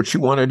that's what you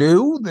want to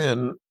do,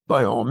 then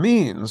by all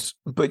means,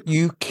 but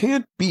you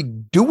can't be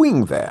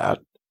doing that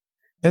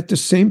at the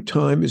same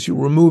time as you're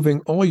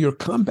removing all your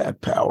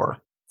combat power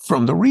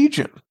from the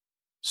region.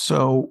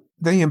 So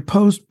they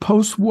imposed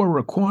post-war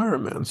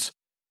requirements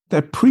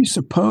that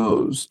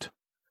presupposed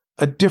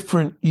a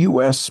different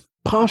U.S.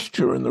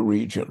 posture in the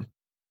region,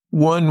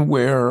 one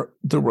where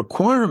the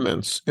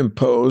requirements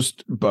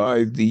imposed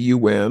by the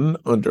UN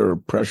under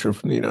pressure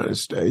from the United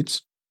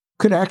States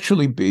could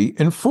actually be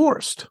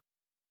enforced.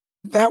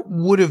 That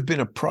would have been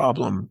a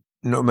problem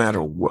no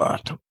matter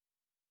what.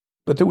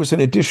 But there was an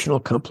additional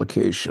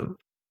complication,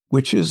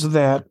 which is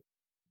that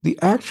the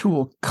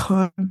actual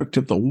conduct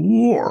of the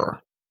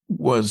war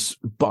was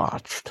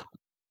botched.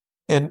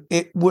 And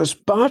it was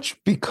botched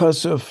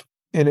because of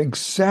an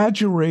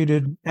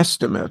exaggerated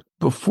estimate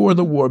before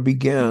the war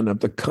began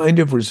of the kind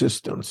of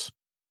resistance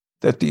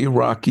that the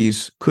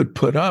Iraqis could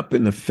put up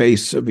in the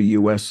face of a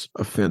U.S.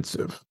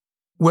 offensive.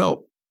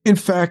 Well, in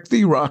fact,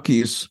 the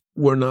Iraqis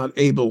were not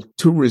able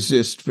to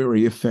resist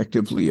very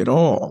effectively at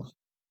all.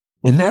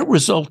 And that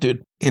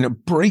resulted in a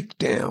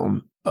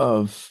breakdown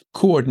of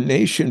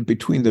coordination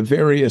between the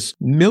various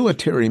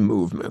military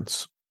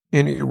movements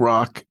in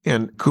Iraq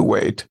and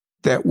Kuwait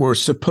that were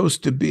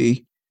supposed to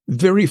be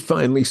very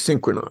finely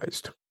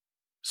synchronized.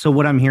 So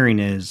what I'm hearing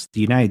is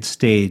the United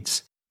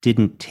States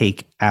didn't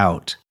take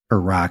out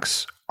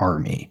Iraq's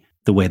army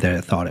the way that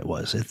it thought it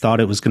was. It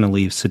thought it was going to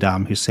leave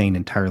Saddam Hussein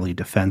entirely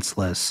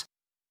defenseless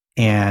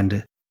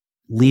and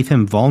leave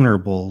him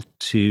vulnerable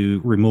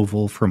to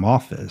removal from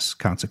office,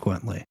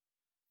 consequently.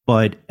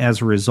 But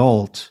as a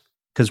result,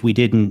 because we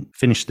didn't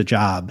finish the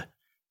job,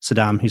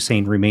 Saddam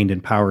Hussein remained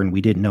in power and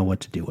we didn't know what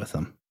to do with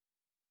him.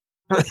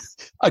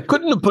 I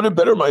couldn't have put it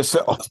better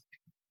myself.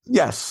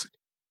 Yes,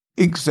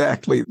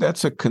 exactly.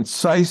 That's a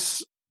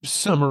concise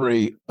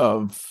summary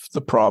of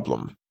the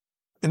problem.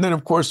 And then,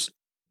 of course,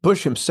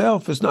 Bush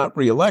himself is not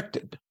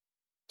reelected.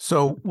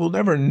 So we'll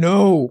never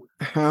know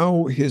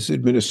how his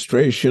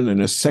administration in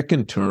a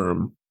second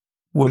term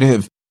would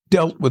have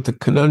dealt with the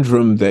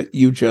conundrum that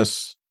you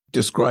just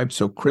described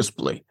so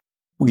crisply.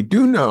 We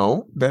do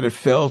know that it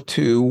fell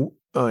to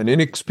an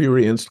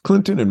inexperienced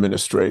Clinton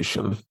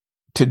administration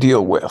to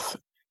deal with.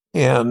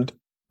 And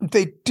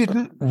they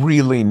didn't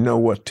really know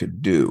what to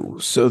do.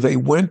 So they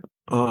went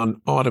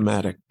on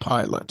automatic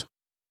pilot,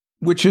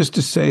 which is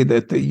to say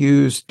that they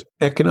used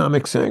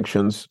economic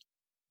sanctions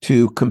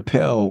to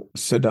compel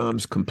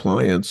Saddam's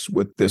compliance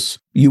with this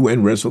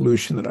UN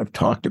resolution that I've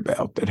talked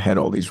about that had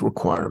all these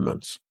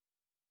requirements.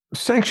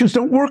 Sanctions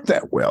don't work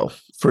that well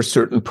for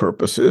certain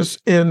purposes.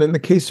 And in the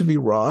case of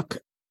Iraq,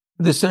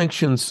 the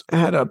sanctions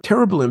had a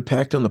terrible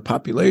impact on the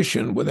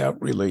population without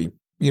really,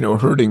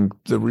 hurting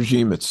the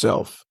regime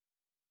itself.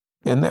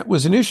 And that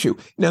was an issue.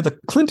 Now, the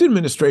Clinton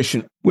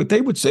administration, what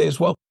they would say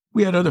is, well,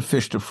 we had other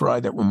fish to fry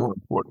that were more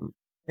important.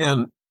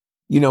 And,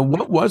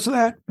 what was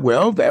that?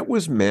 Well, that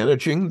was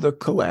managing the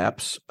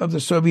collapse of the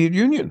Soviet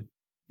Union.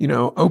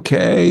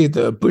 Okay,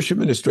 the Bush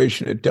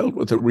administration had dealt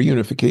with the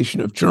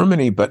reunification of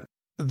Germany, but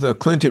the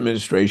Clinton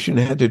administration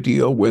had to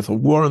deal with a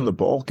war in the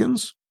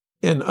Balkans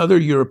and other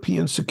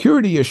European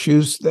security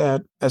issues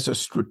that, as a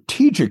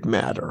strategic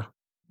matter,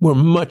 were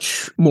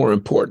much more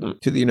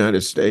important to the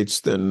United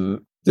States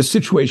than the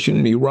situation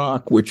in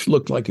Iraq, which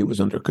looked like it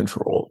was under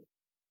control.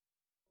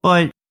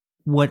 But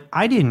what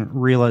I didn't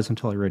realize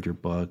until I read your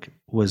book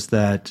was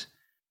that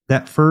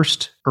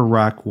first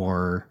Iraq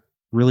war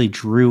really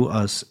drew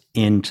us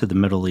into the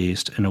Middle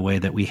East in a way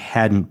that we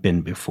hadn't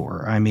been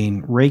before. I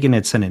mean, Reagan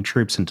had sent in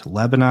troops into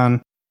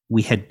Lebanon.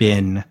 We had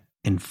been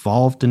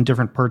involved in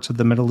different parts of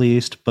the Middle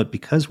East, but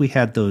because we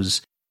had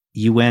those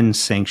UN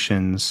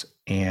sanctions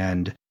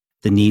and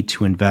the need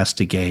to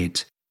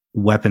investigate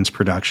weapons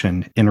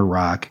production in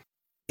Iraq,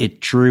 it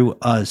drew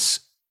us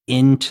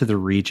into the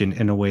region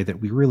in a way that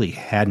we really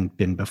hadn't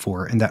been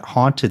before. And that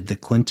haunted the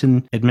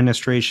Clinton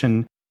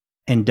administration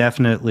and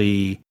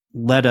definitely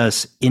led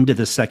us into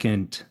the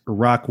second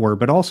Iraq war,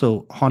 but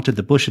also haunted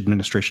the Bush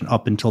administration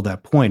up until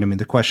that point. I mean,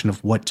 the question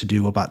of what to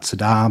do about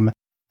Saddam,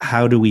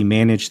 how do we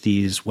manage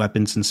these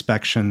weapons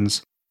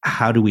inspections?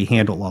 How do we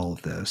handle all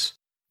of this?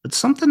 But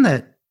something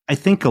that I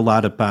think a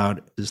lot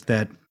about is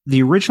that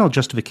the original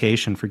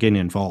justification for getting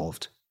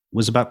involved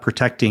was about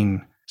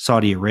protecting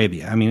Saudi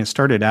Arabia. I mean, it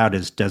started out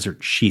as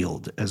Desert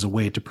Shield, as a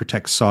way to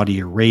protect Saudi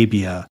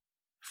Arabia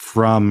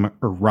from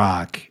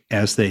Iraq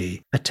as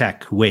they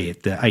attack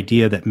Kuwait. The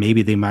idea that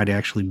maybe they might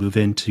actually move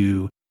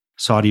into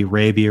Saudi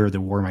Arabia or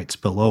the war might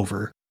spill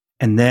over.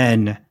 And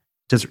then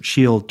Desert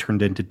Shield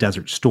turned into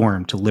Desert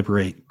Storm to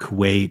liberate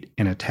Kuwait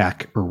and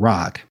attack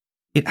Iraq.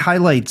 It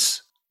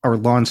highlights our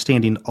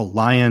longstanding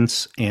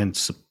alliance and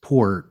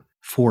support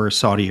for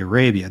Saudi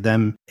Arabia,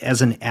 them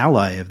as an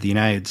ally of the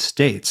United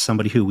States,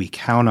 somebody who we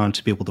count on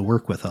to be able to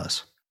work with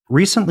us.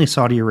 Recently,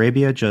 Saudi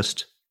Arabia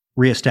just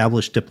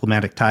reestablished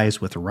diplomatic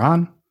ties with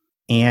Iran,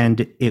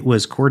 and it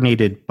was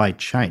coordinated by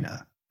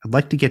China. I'd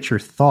like to get your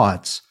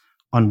thoughts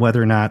on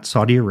whether or not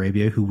Saudi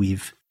Arabia, who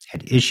we've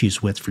had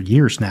issues with for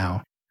years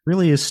now,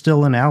 really is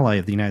still an ally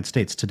of the United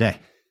States today.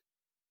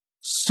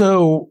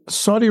 So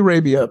Saudi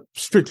Arabia,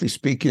 strictly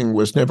speaking,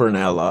 was never an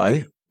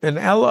ally. An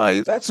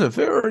ally, that's a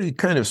very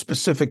kind of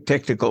specific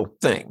technical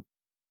thing.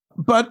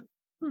 But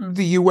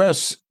the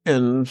U.S.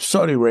 and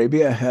Saudi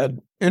Arabia had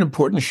an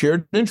important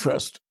shared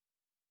interest.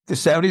 The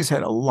Saudis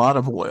had a lot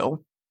of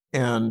oil,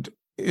 and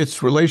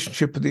its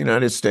relationship with the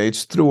United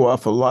States threw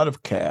off a lot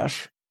of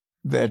cash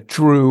that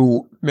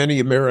drew many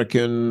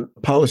American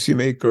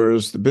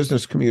policymakers, the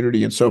business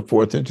community, and so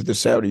forth into the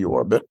Saudi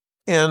orbit.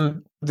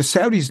 And the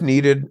Saudis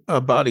needed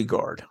a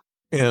bodyguard,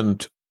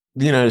 and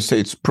the United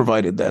States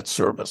provided that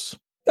service.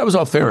 That was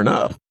all fair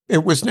enough.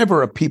 It was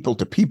never a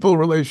people-to-people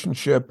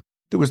relationship.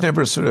 There was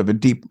never sort of a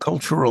deep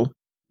cultural,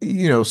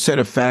 set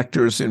of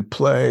factors in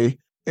play.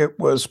 It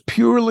was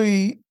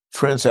purely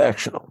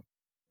transactional.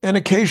 And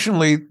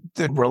occasionally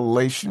the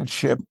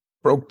relationship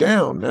broke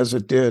down, as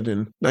it did in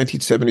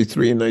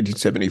 1973 and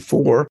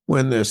 1974,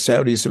 when the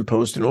Saudis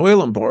imposed an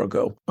oil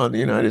embargo on the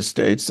United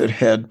States that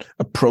had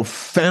a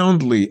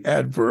profoundly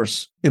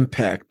adverse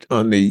impact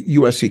on the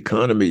U.S.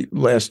 economy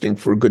lasting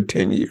for a good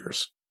 10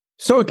 years.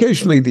 So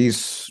occasionally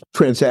these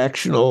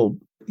transactional,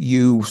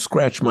 you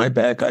scratch my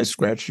back, I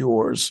scratch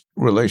yours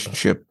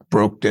relationship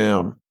broke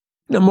down.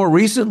 Now, more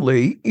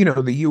recently,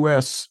 the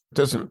U.S.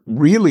 doesn't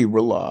really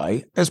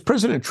rely, as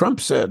President Trump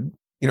said,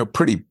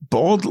 pretty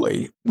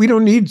boldly, we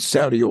don't need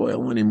Saudi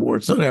oil anymore.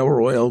 It's not our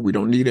oil. We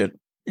don't need it.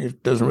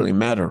 It doesn't really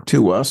matter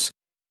to us.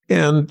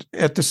 And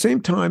at the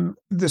same time,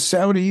 the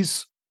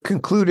Saudis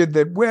concluded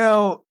that,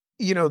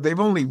 they've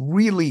only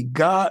really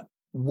got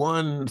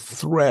one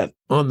threat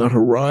on the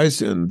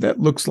horizon that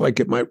looks like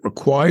it might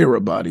require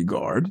a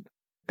bodyguard,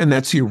 and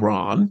that's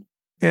Iran.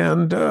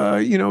 And,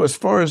 as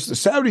far as the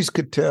Saudis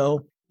could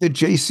tell, the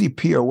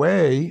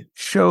JCPOA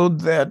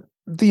showed that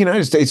the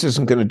United States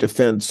isn't going to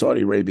defend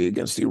Saudi Arabia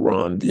against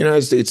Iran. The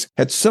United States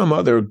had some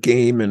other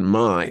game in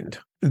mind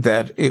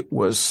that it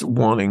was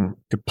wanting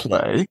to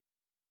play.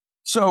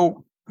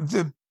 So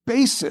the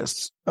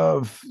basis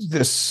of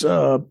this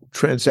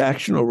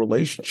transactional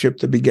relationship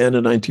that began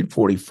in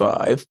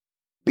 1945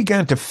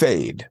 began to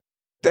fade.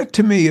 That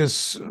to me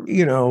is,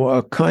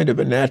 a kind of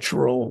a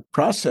natural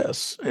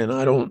process, and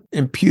I don't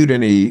impute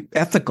any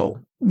ethical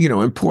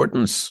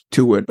importance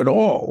to it at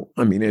all.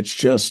 I mean, it's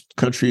just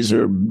countries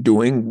are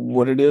doing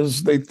what it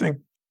is they think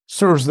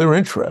serves their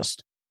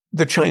interest.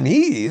 The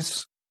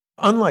Chinese,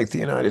 unlike the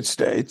United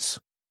States,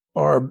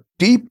 are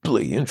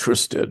deeply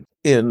interested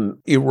in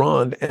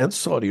Iran and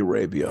Saudi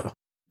Arabia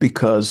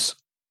because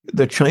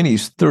the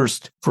Chinese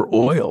thirst for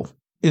oil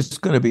is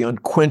going to be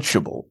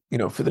unquenchable,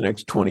 for the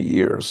next 20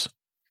 years.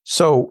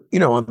 So,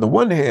 on the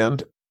one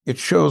hand, it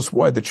shows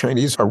why the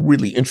Chinese are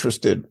really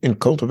interested in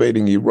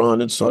cultivating Iran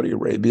and Saudi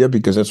Arabia,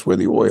 because that's where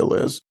the oil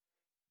is.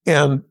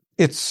 And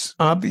it's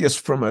obvious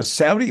from a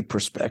Saudi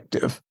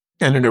perspective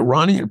and an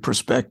Iranian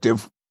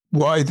perspective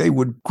why they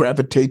would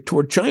gravitate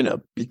toward China,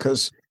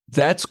 because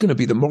that's going to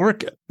be the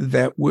market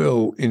that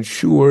will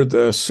ensure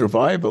the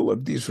survival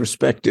of these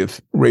respective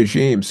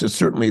regimes and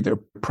certainly their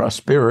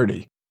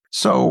prosperity.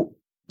 So,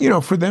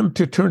 for them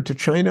to turn to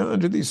China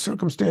under these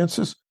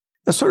circumstances,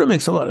 that sort of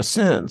makes a lot of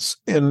sense.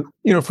 And,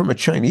 from a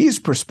Chinese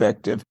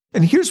perspective,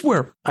 and here's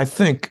where I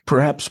think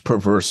perhaps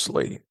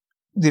perversely,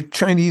 the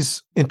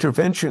Chinese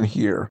intervention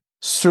here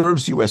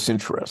serves U.S.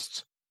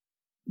 interests.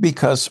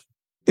 Because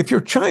if you're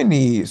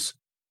Chinese,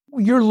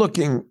 you're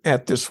looking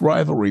at this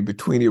rivalry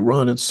between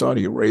Iran and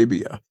Saudi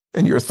Arabia,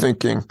 and you're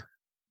thinking,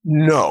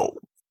 no.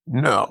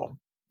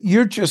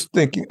 You're just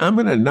thinking, I'm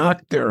going to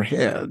knock their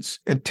heads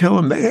and tell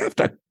them they have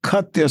to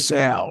cut this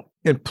out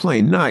and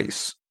play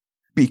nice,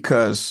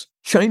 because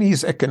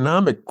Chinese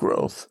economic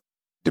growth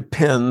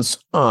depends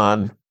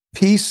on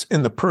peace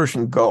in the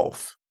Persian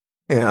Gulf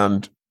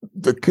and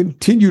the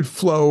continued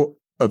flow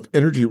of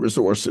energy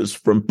resources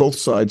from both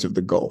sides of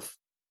the Gulf,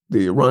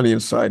 the Iranian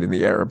side and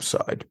the Arab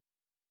side.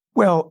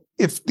 Well,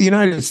 if the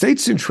United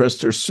States'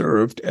 interests are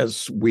served,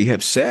 as we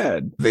have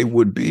said they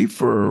would be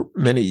for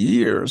many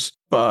years,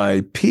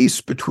 by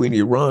peace between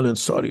Iran and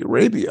Saudi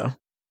Arabia,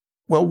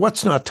 well,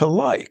 what's not to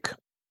like?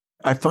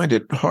 I find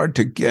it hard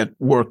to get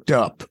worked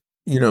up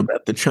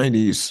about the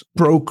Chinese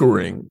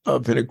brokering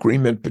of an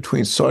agreement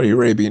between Saudi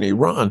Arabia and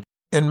Iran.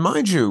 And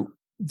mind you,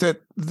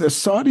 that the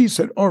Saudis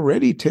had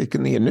already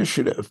taken the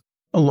initiative,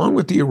 along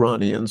with the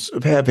Iranians,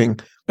 of having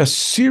a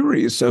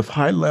series of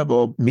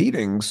high-level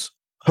meetings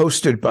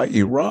hosted by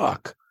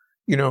Iraq,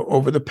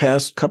 over the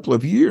past couple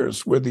of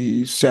years, where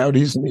the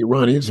Saudis and the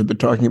Iranians have been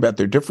talking about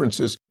their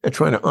differences and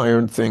trying to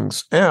iron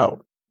things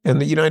out. And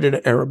the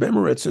United Arab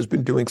Emirates has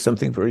been doing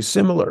something very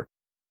similar,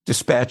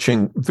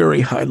 dispatching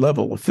very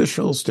high-level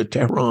officials to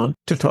Tehran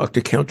to talk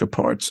to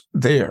counterparts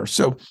there.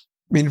 So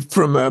I mean,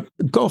 from a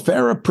Gulf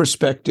era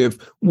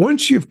perspective,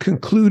 once you've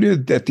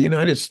concluded that the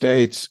United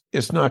States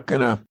is not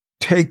going to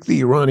take the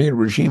Iranian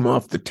regime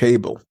off the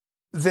table,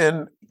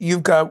 then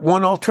you've got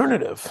one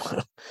alternative,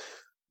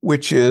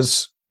 which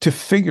is to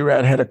figure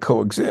out how to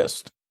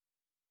coexist.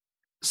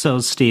 So,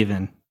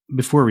 Stephen,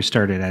 before we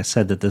started, I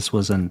said that this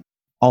was an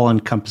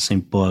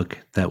all-encompassing book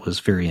that was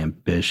very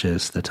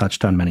ambitious, that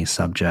touched on many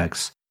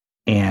subjects,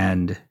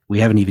 and we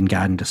haven't even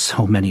gotten to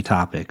so many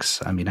topics.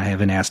 I mean, I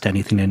haven't asked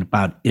anything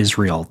about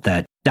Israel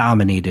that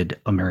dominated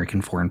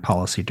American foreign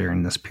policy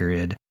during this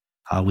period.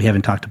 We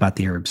haven't talked about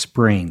the Arab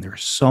Spring. There are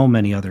so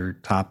many other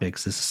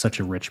topics. This is such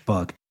a rich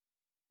book.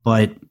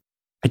 But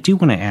I do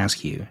want to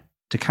ask you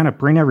to kind of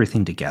bring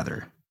everything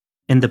together.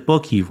 In the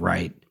book you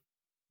write,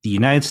 the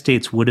United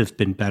States would have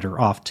been better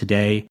off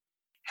today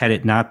had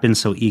it not been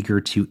so eager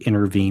to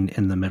intervene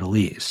in the Middle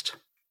East.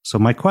 So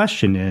my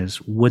question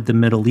is, would the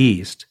Middle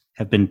East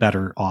have been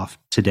better off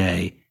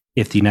today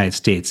if the United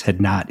States had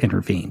not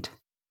intervened?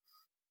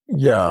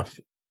 Yeah.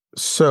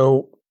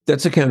 So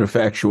that's a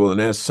counterfactual.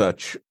 And as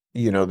such,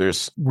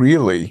 there's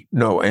really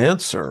no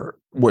answer.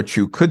 What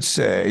you could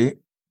say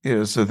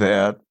is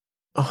that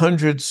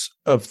hundreds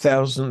of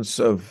thousands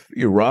of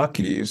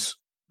Iraqis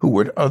who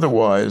would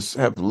otherwise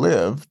have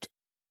lived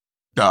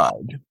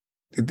died.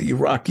 The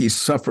Iraqis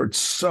suffered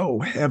so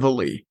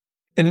heavily,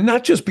 and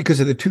not just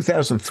because of the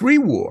 2003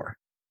 war.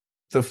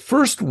 The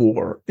first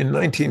war in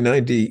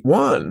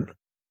 1991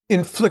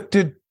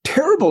 inflicted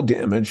terrible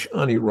damage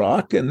on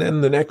Iraq, and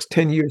then the next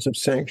 10 years of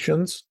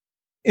sanctions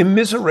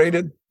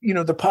immiserated,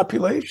 the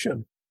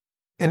population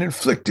and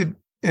inflicted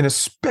an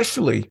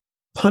especially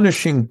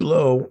punishing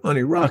blow on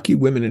Iraqi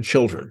women and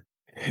children.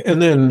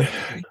 And then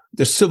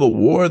the civil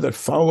war that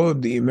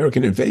followed the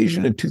American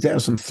invasion in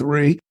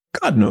 2003,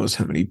 God knows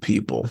how many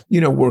people,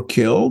 were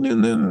killed.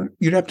 And then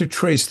you'd have to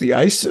trace the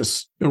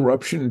ISIS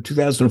eruption in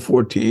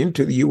 2014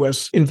 to the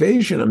U.S.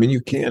 invasion. I mean,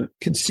 you can't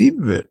conceive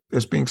of it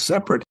as being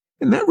separate.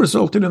 And that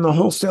resulted in the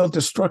wholesale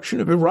destruction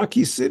of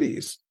Iraqi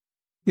cities,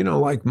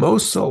 like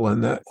Mosul,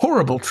 and the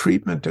horrible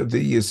treatment of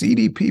the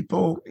Yazidi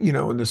people, in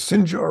the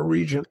Sinjar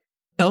region.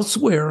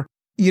 Elsewhere,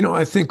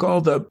 I think all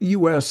the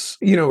U.S.,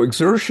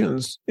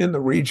 exertions in the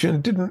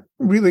region didn't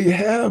really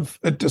have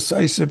a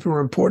decisive or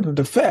important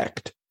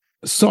effect.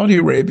 Saudi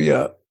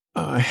Arabia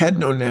had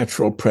no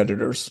natural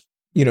predators.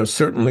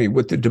 Certainly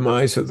with the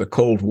demise of the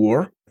Cold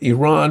War,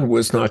 Iran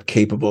was not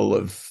capable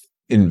of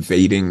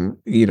invading,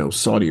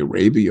 Saudi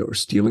Arabia or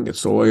stealing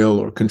its oil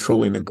or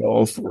controlling the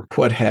Gulf or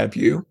what have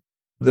you.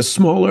 The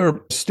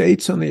smaller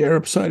states on the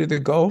Arab side of the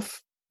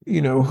Gulf,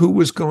 who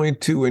was going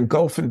to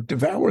engulf and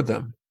devour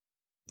them?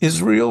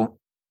 Israel?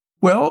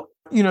 Well,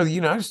 the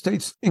United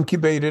States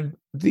incubated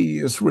the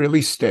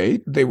Israeli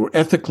state. They were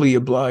ethically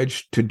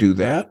obliged to do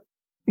that,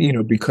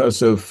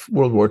 because of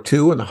World War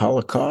II and the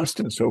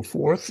Holocaust and so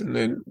forth. And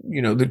then,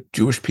 the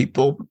Jewish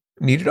people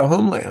needed a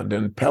homeland,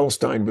 and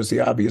Palestine was the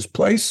obvious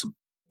place.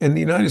 And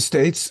the United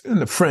States and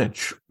the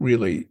French,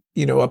 really,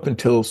 up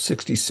until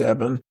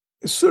 1967,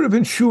 sort of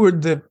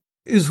ensured that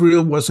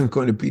Israel wasn't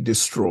going to be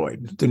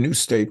destroyed. The new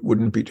state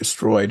wouldn't be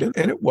destroyed.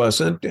 And it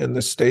wasn't. And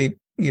the state,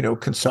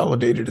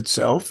 consolidated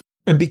itself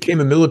and became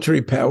a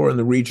military power in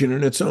the region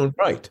in its own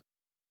right.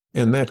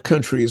 And that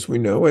country, as we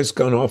know, has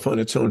gone off on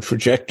its own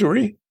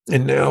trajectory.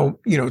 And now,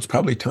 it's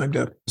probably time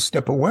to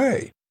step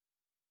away.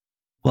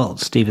 Well,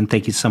 Stephen,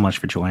 thank you so much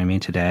for joining me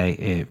today.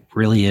 It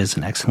really is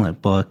an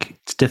excellent book.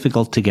 It's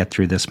difficult to get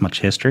through this much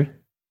history.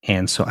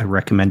 And so I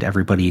recommend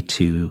everybody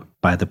to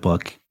buy the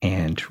book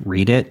and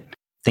read it.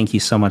 Thank you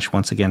so much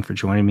once again for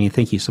joining me.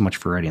 Thank you so much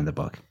for writing the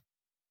book.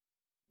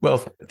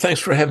 Well, thanks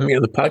for having me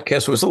on the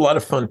podcast. It was a lot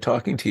of fun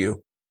talking to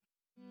you.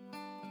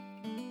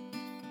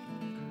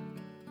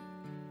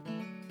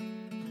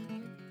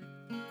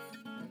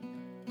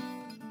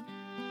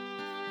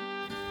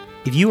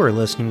 If you are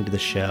listening to the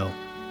show,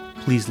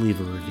 please leave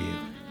a review.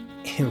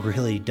 It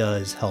really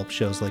does help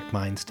shows like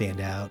mine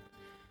stand out.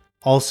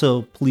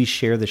 Also, please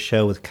share the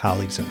show with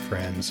colleagues and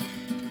friends,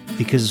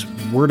 because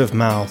word of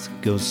mouth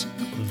goes a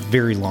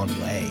very long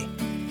way.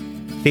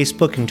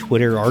 Facebook and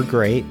Twitter are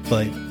great,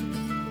 but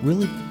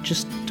really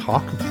just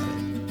talk about it.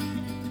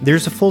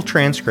 There's a full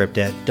transcript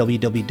at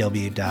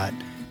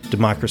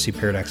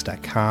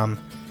www.democracyparadox.com.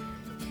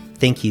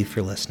 Thank you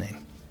for listening.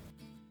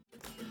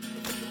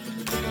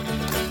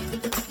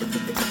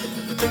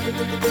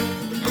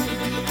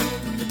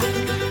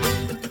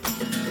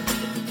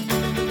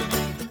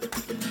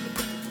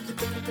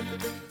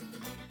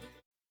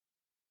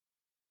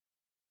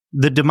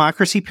 The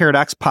Democracy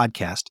Paradox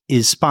podcast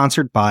is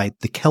sponsored by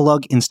the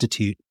Kellogg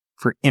Institute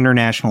for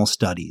International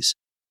Studies,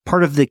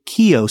 part of the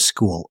Keough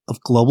School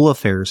of Global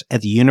Affairs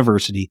at the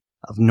University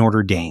of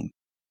Notre Dame.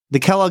 The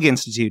Kellogg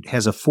Institute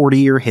has a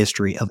 40-year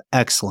history of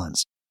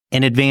excellence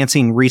in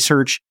advancing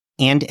research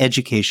and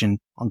education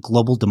on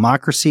global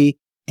democracy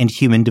and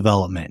human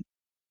development.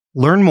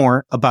 Learn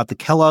more about the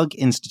Kellogg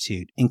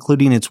Institute,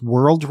 including its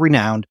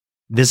world-renowned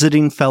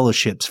visiting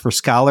fellowships for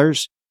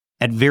scholars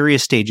at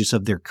various stages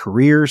of their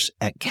careers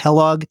at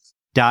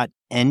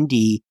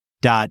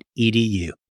kellogg.nd.edu.